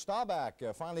Dodger, Staubach,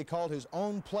 finally called his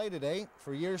own play today.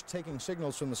 For years taking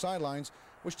signals from the sidelines,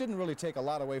 which didn't really take a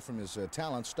lot away from his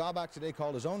talent. Staubach today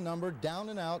called his own number down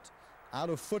and out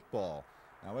of football.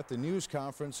 Now at the news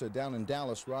conference down in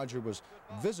Dallas, Roger was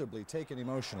visibly taken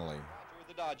emotionally. Roger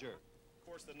the Dodger. Of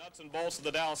course, the nuts and bolts of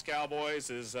the Dallas Cowboys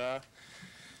is the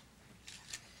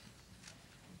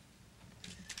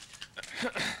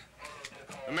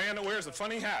man that wears a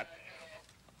funny hat.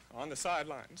 on the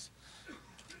sidelines.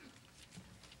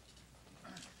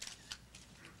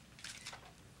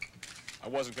 I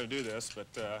wasn't going to do this, but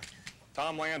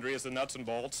Tom Landry is the nuts and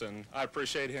bolts, and I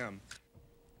appreciate him.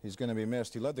 He's going to be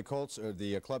missed. He led the Colts,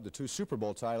 the club, to 2 Super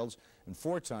Bowl titles, and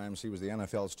 4 times he was the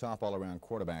NFL's top all-around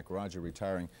quarterback. Roger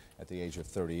retiring at the age of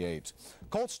 38.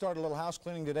 Colts started a little house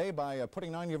cleaning today by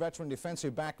putting 9-year veteran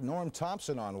defensive back Norm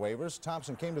Thompson on waivers.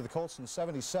 Thompson came to the Colts in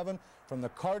 '77 from the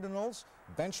Cardinals,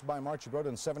 benched by Marchie Broda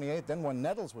in '78. Then when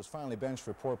Nettles was finally benched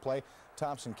for poor play,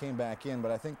 Thompson came back in. But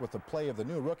I think with the play of the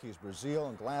new rookies, Brazil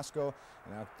and Glasgow,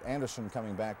 and now Anderson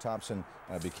coming back, Thompson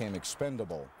became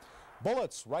expendable.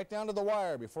 Bullets right down to the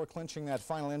wire before clinching that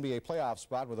final NBA playoff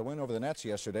spot with a win over the Nets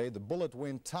yesterday. The Bullet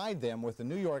win tied them with the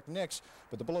New York Knicks,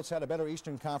 but the Bullets had a better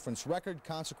Eastern Conference record.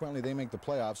 Consequently, they make the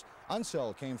playoffs.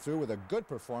 Unseld came through with a good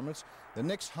performance. The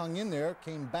Knicks hung in there,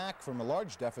 came back from a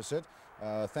large deficit,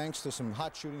 thanks to some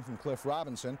hot shooting from Cliff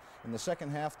Robinson. In the second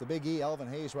half, the Big E, Elvin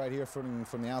Hayes, right here from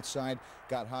the outside,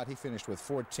 got hot. He finished with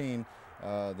 14.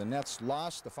 The Nets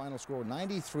lost. The final score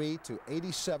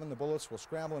 93-87. The Bullets will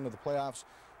scramble into the playoffs.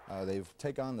 They've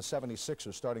taken on the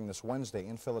 76ers starting this Wednesday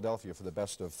in Philadelphia for the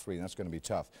best of 3. That's going to be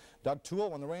tough. Doug Toole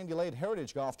won the rain-delayed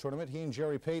Heritage Golf Tournament. He and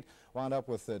Jerry Pate wound up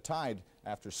with tied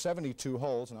after 72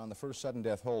 holes, and on the first sudden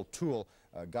death hole, Toole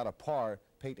got a par.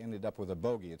 Pate ended up with a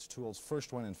bogey. It's Toole's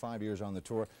first win in 5 years on the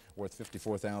tour, worth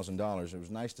 $54,000. It was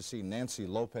nice to see Nancy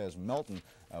Lopez Melton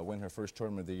win her first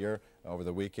tournament of the year over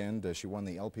the weekend. She won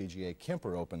the LPGA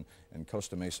Kemper Open in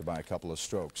Costa Mesa by a couple of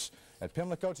strokes. At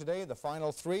Pimlico today, the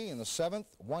final 3 in the 7th,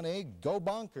 1A, Go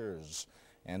Bonkers,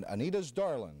 and Anita's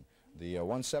Darlin'. The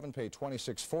 1-7 paid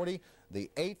 $26.40.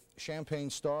 The 8th, Champagne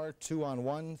Star,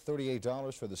 2-on-1,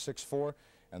 $38 for the 6-4.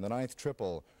 And the 9th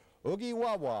triple, Oogie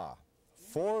Wawa,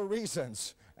 4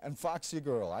 Reasons, and Foxy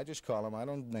Girl. I just call him, I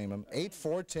don't name him. 8,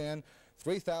 4, 10,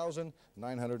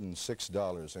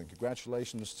 $3,906. And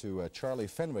congratulations to Charlie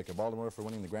Fenwick of Baltimore for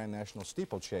winning the Grand National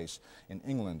Steeplechase in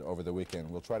England over the weekend.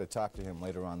 We'll try to talk to him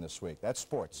later on this week. That's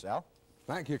sports. Al?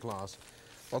 Thank you, Klaus.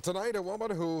 Well, tonight, a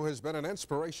woman who has been an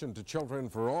inspiration to children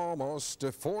for almost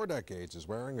 4 decades is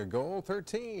wearing a gold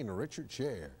 13. Richard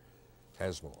Scher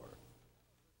has more.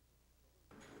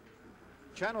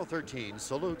 Channel 13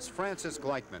 salutes Francis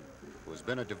Gleichman, who has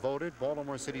been a devoted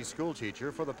Baltimore City school teacher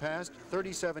for the past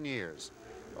 37 years,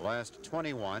 the last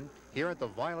 21 here at the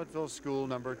Violetville School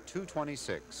number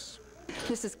 226.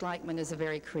 Mrs. Gleichman is a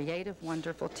very creative,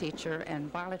 wonderful teacher,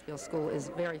 and Violetville School is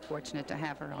very fortunate to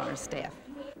have her on our staff.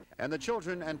 And the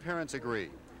children and parents agree.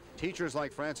 Teachers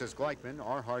like Francis Gleichman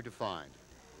are hard to find.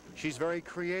 She's very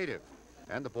creative,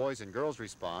 and the boys and girls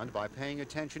respond by paying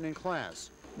attention in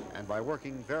class and by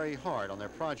working very hard on their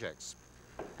projects.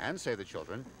 And, say the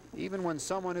children, even when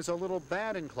someone is a little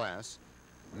bad in class,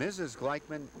 Mrs.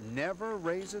 Gleichman never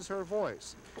raises her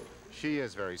voice. She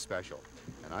is very special,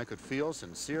 and I could feel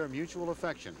sincere mutual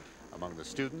affection among the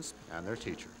students and their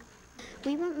teacher.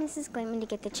 We want Mrs. Gleichman to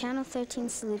get the Channel 13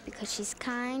 salute because she's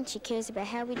kind, she cares about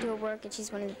how we do our work, and she's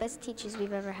one of the best teachers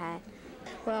we've ever had.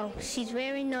 Well, she's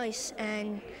very nice,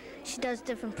 and she does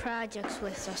different projects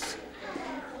with us.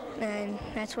 And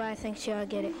that's why I think she ought to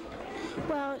get it.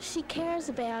 Well, she cares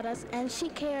about us, and she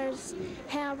cares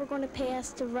how we're going to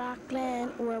pass to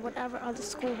Rockland or whatever other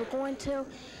school we're going to.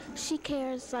 She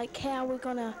cares, like, how we're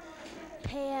going to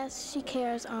pass. She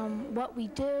cares what we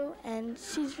do, and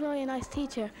she's really a nice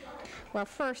teacher. Well,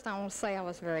 first I want to say I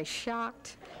was very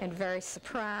shocked and very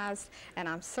surprised, and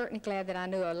I'm certainly glad that I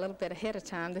knew a little bit ahead of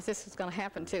time that this was going to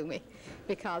happen to me,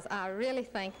 because I really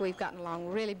think we've gotten along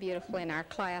really beautifully in our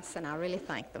class, and I really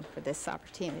thank them for this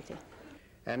opportunity.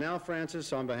 And now,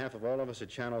 Francis, on behalf of all of us at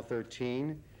Channel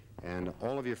 13 and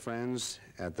all of your friends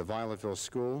at the Violetville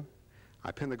School,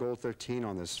 I pin the gold 13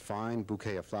 on this fine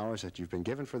bouquet of flowers that you've been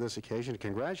given for this occasion to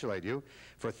congratulate you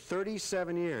for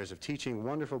 37 years of teaching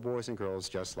wonderful boys and girls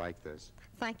just like this.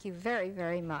 Thank you very,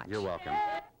 very much. You're welcome.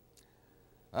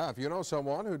 If you know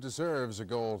someone who deserves a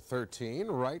gold 13,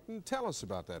 write and tell us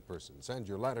about that person. Send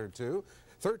your letter to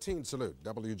 13 Salute,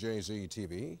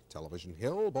 WJZ-TV, Television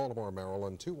Hill, Baltimore,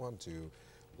 Maryland,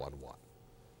 21211.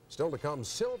 Still to come,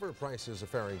 silver prices are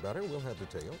faring better. We'll have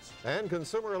details. And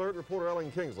Consumer Alert reporter Ellen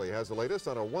Kingsley has the latest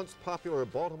on a once popular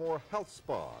Baltimore health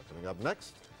spa. Coming up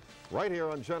next, right here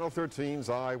on Channel 13's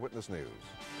Eyewitness News.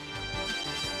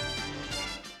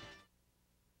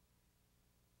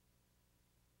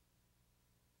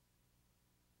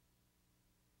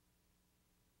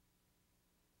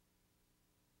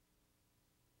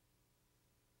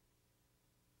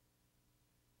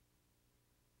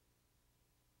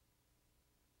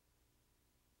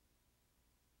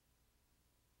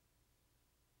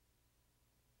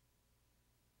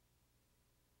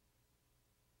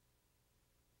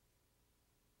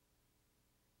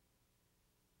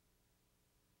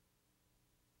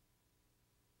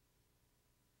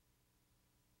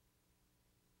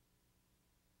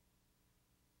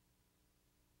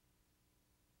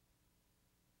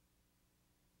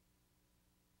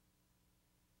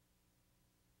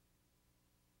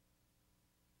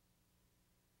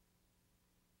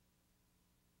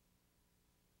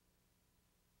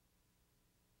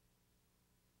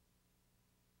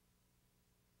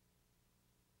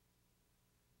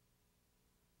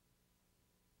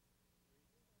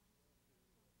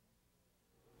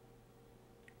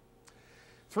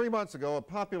 3 months ago, a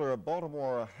popular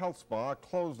Baltimore health spa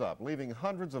closed up, leaving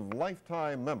hundreds of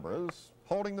lifetime members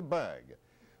holding the bag.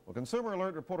 Well, Consumer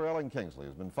Alert reporter Ellen Kingsley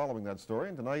has been following that story,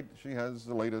 and tonight she has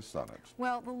the latest on it.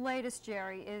 Well, the latest,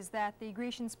 Jerry, is that the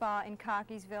Grecian Spa in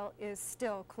Cockeysville is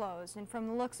still closed, and from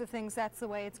the looks of things, that's the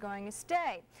way it's going to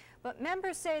stay. But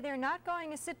members say they're not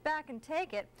going to sit back and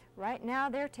take it. Right now,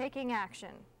 they're taking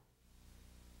action.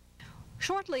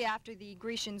 Shortly after the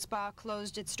Grecian Spa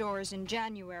closed its doors in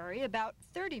January, about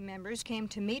 30 members came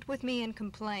to meet with me and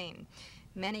complain.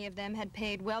 Many of them had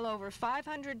paid well over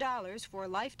 $500 for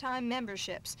lifetime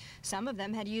memberships. Some of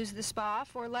them had used the spa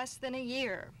for less than a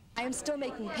year. I am still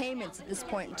making payments at this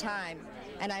point in time,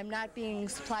 and I'm not being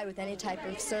supplied with any type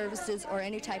of services or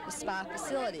any type of spa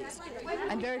facilities.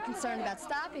 I'm very concerned about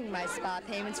stopping my spa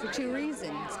payments for 2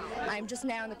 reasons. I'm just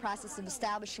now in the process of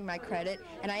establishing my credit,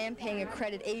 and I am paying a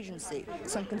credit agency,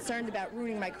 so I'm concerned about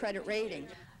ruining my credit rating.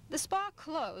 The spa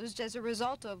closed as a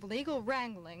result of legal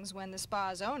wranglings when the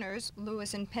spa's owners,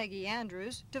 Louis and Peggy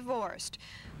Andrews, divorced.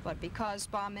 But because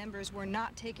spa members were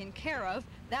not taken care of,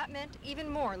 that meant even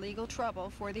more legal trouble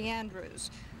for the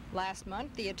Andrews. Last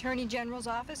month, the Attorney General's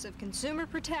Office of Consumer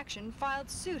Protection filed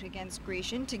suit against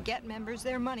Grecian to get members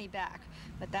their money back.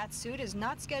 But that suit is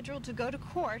not scheduled to go to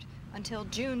court until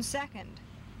June 2nd.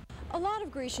 A lot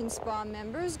of Grecian Spa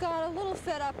members got a little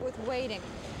fed up with waiting.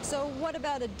 So what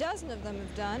about a dozen of them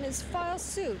have done is file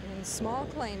suit in small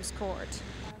claims court.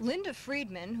 Linda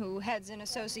Friedman, who heads an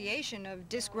association of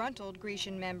disgruntled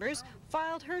Grecian members,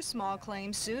 filed her small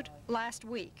claims suit last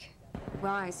week.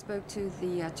 Well, I spoke to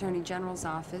the Attorney General's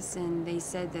office, and they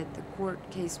said that the court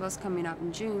case was coming up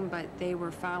in June, but they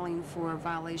were filing for a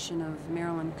violation of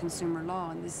Maryland consumer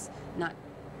law, and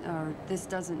this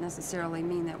doesn't necessarily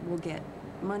mean that we'll get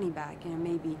money back. You know,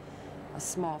 maybe a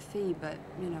small fee, but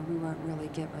we won't really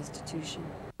get restitution.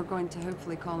 We're going to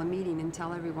hopefully call a meeting and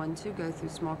tell everyone to go through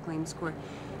small claims court.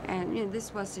 And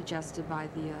this was suggested by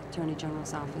the Attorney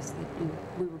General's office that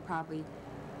we would probably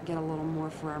get a little more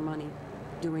for our money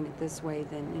doing it this way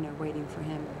than waiting for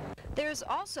him. There's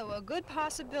also a good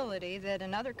possibility that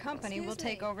another company will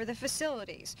take over the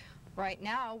facilities. Right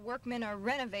now, workmen are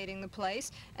renovating the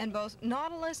place, and both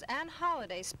Nautilus and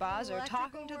Holiday Spas are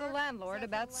talking to the landlord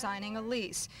about signing a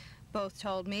lease. Both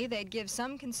told me they'd give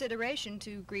some consideration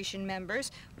to Grecian members,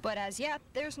 but as yet,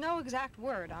 there's no exact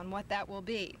word on what that will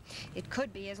be. It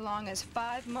could be as long as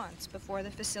 5 months before the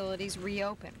facilities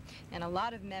reopen, and a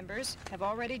lot of members have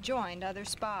already joined other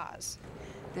spas.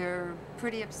 They're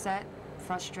pretty upset,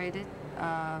 frustrated.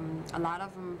 A lot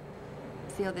of them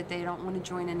feel that they don't want to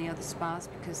join any other spas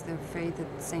because they're afraid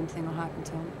that the same thing will happen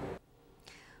to them.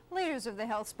 Leaders of the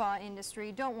health spa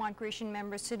industry don't want Grecian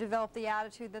members to develop the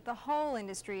attitude that the whole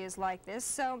industry is like this,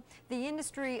 so the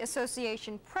industry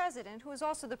association president, who is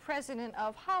also the president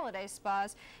of Holiday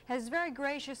Spas, has very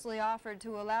graciously offered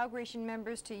to allow Grecian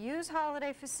members to use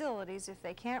holiday facilities if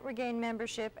they can't regain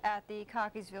membership at the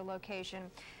Cockeysville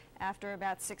location after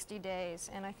about 60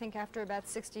 days. And I think after about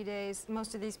 60 days,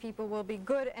 most of these people will be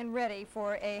good and ready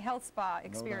for a health spa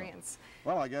experience.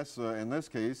 No doubt. Well, I guess in this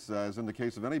case, as in the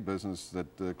case of any business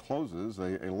that closes,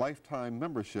 a lifetime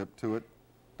membership to it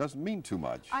doesn't mean too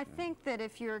much. I think that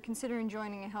if you're considering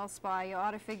joining a health spa, you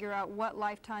ought to figure out what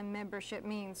lifetime membership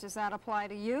means. Does that apply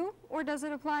to you, or does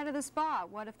it apply to the spa?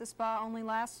 What if the spa only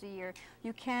lasts a year?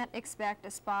 You can't expect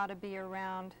a spa to be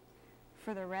around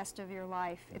for the rest of your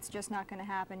life. It's just not going to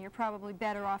happen. You're probably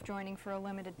better off joining for a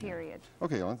limited period.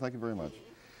 Okay, Ellen, thank you very much.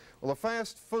 Well, the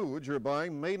fast foods you're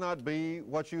buying may not be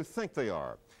what you think they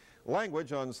are.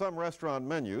 Language on some restaurant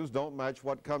menus don't match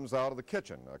what comes out of the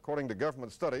kitchen. According to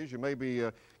government studies, you may be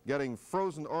getting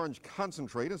frozen orange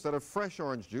concentrate instead of fresh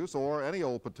orange juice or any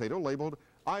old potato labeled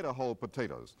Idaho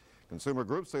potatoes. Consumer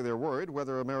groups say they're worried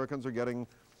whether Americans are getting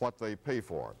what they pay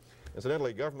for.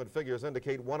 Incidentally, government figures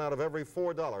indicate 1 out of every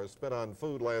 $4 spent on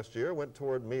food last year went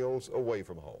toward meals away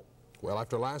from home. Well,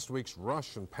 after last week's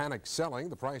rush and panic selling,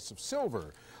 the price of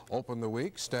silver opened the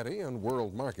week steady in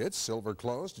world markets. Silver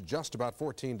closed just about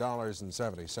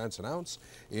 $14.70 an ounce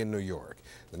in New York.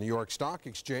 The New York Stock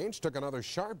Exchange took another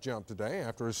sharp jump today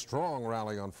after a strong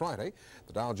rally on Friday.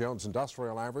 The Dow Jones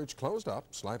Industrial Average closed up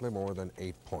slightly more than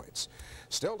 8 points.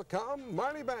 Still to come,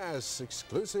 Marty Bass'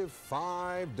 exclusive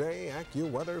 5-day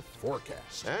AccuWeather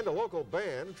forecast. And a local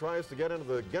band tries to get into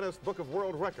the Guinness Book of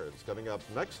World Records, coming up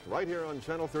next right here on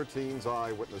Channel 13's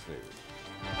Eyewitness News.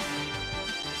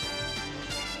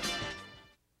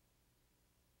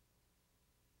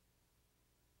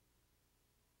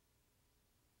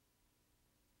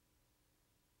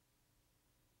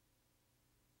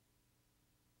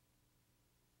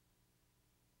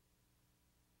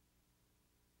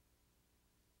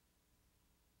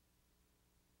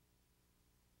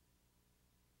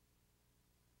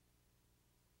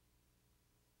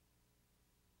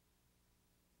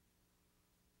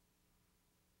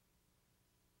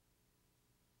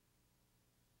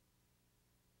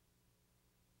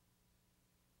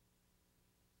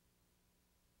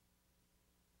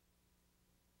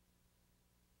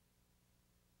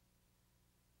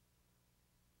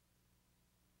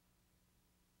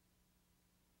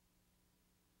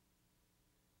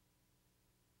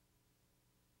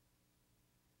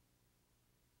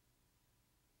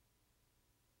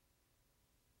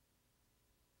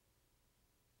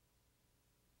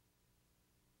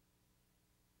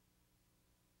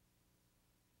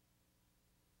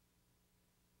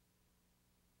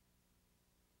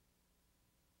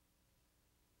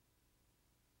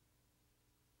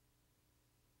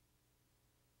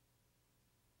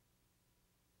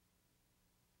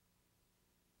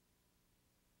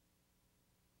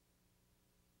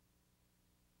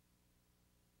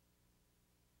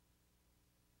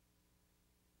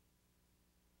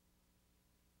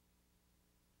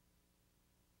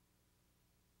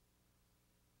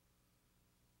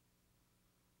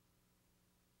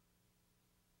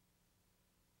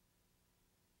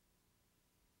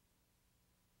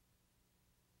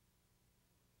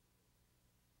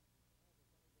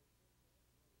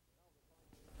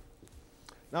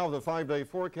 Now the 5-day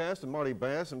forecast, and Marty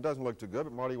Bass, and doesn't look too good,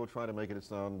 but Marty will try to make it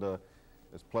sound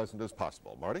as pleasant as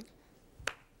possible. Marty?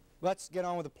 Let's get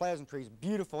on with the pleasantries.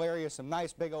 Beautiful area, some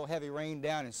nice big old heavy rain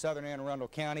down in southern Anne Arundel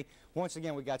County. Once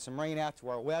again, we got some rain out to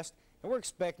our west, and we're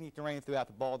expecting it to rain throughout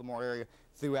the Baltimore area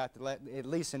throughout at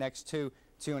least the next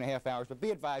 2.5 hours. But be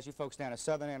advised, you folks down in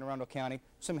southern Anne Arundel County,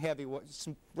 some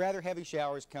rather heavy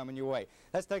showers coming your way.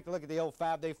 Let's take a look at the old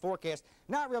 5-day forecast.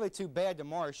 Not really too bad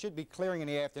tomorrow. Should be clearing in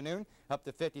the afternoon, up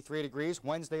to 53 degrees.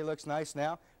 Wednesday looks nice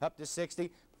now, up to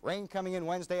 60. Rain coming in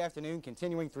Wednesday afternoon,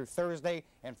 continuing through Thursday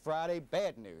and Friday.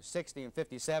 Bad news, 60 and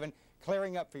 57.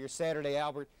 Clearing up for your Saturday,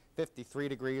 Albert, 53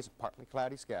 degrees, partly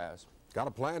cloudy skies. Got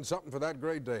to plan something for that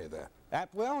great day then.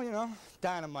 Well, you know,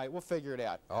 dynamite. We'll figure it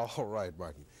out. All right,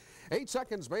 Martin. 8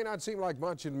 seconds may not seem like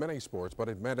much in many sports, but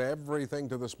it meant everything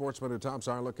to the sportsman who tops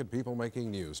our look at people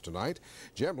making news tonight.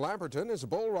 Jim Lamberton is a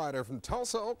bull rider from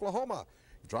Tulsa, Oklahoma.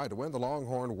 He tried to win the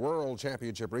Longhorn World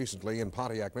Championship recently in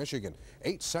Pontiac, Michigan.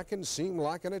 8 seconds seemed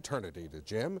like an eternity to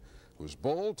Jim, whose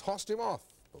bull tossed him off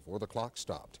before the clock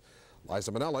stopped.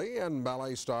 Liza Minnelli and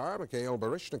ballet star Mikhail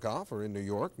Baryshnikov are in New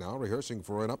York now rehearsing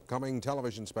for an upcoming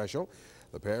television special.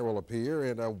 The pair will appear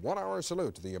in a 1-hour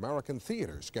salute to the American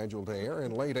Theater scheduled to air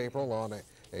in late April on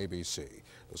ABC.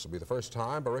 This will be the first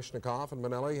time Baryshnikov and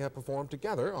Minnelli have performed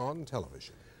together on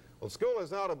television. Well, school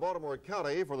is out of Baltimore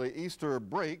County for the Easter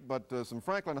break, but some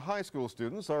Franklin High School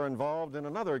students are involved in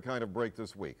another kind of break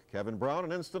this week. Kevin Brown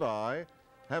and Instant Eye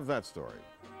have that story.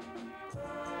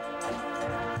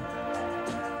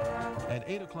 At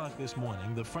 8 o'clock this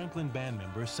morning, the Franklin band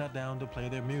members sat down to play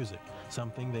their music,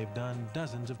 something they've done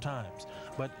dozens of times.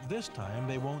 But this time,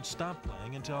 they won't stop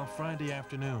playing until Friday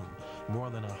afternoon, more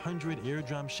than 100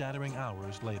 eardrum-shattering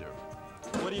hours later.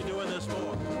 What are you doing this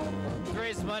for? To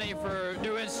raise money for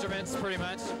new instruments, pretty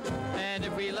much. And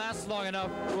if we last long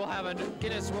enough, we'll have a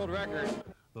Guinness World Record.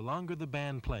 The longer the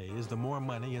band plays, the more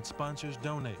money its sponsors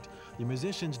donate. The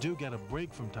musicians do get a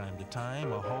break from time to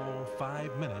time, a whole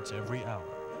 5 minutes every hour.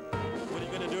 What are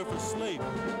you going to do for sleep?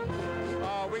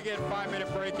 Oh, we get a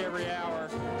 5-minute break every hour.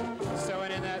 So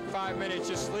in that 5 minutes,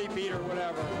 just sleep, eat, or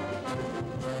whatever.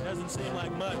 It doesn't seem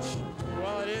like much.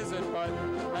 Well, it isn't, but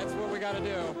that's what we got to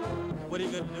do. What are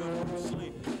you going to do for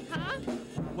sleep? Huh?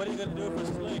 What are you going to do for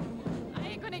sleep? I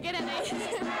ain't going to get any.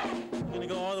 You're going to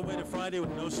go all the way to Friday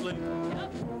with no sleep?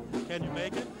 Yep. Can you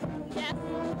make it? Yes,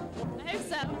 I hope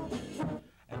so.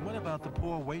 And what about the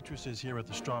poor waitresses here at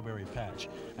the Strawberry Patch?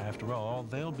 After all,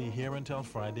 they'll be here until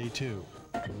Friday, too.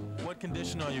 What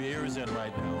condition are your ears in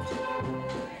right now?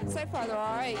 So far, they're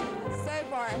all right. So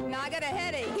far. Now I got a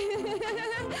headache.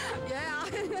 Yeah.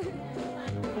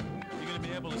 You going to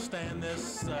be able to stand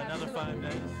this another 5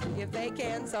 days? If they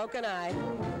can, so can I.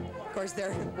 Of course,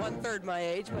 they're 1/3 my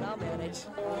age, but I'll manage.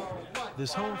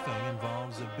 This whole thing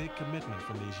involves a big commitment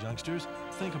from these youngsters.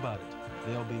 Think about it.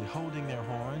 They'll be holding their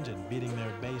horns and beating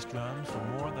their bass drums for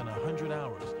more than 100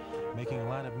 hours, making a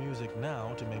lot of music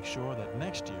now to make sure that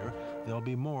next year there'll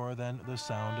be more than the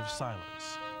sound of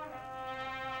silence.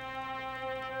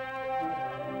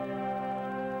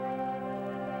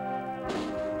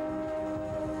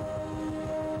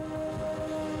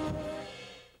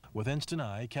 With Instant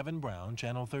Eye, Kevin Brown,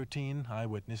 Channel 13,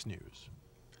 Eyewitness News.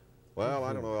 Well,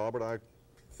 I don't know, Albert. I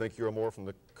think you're more from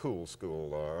the cool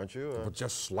school, aren't you? But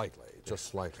just slightly, just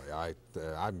slightly.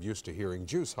 I'm used to hearing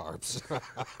juice harps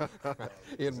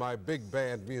in my big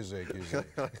band music.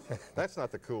 That's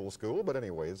not the cool school, but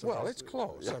anyways. Well, it's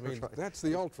close. Yeah, I mean, right. That's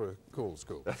the ultra cool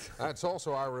school. That's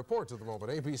also our report to the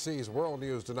moment. ABC's World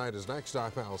News Tonight is next.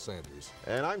 I'm Al Sanders.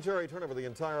 And I'm Jerry Turner with the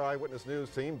entire Eyewitness News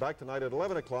team. Back tonight at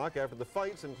 11 o'clock after the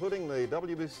fights, including the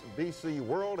WBC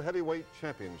World Heavyweight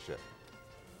Championship.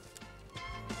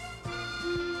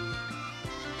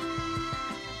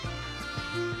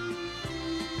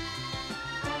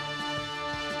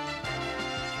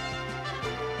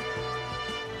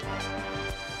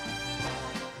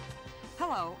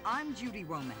 Hello, I'm Judy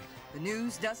Womack. The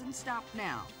news doesn't stop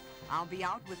now. I'll be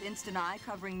out with Instant Eye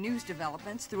covering news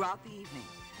developments throughout the evening.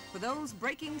 For those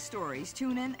breaking stories,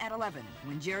 tune in at 11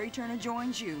 when Jerry Turner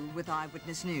joins you with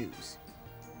Eyewitness News.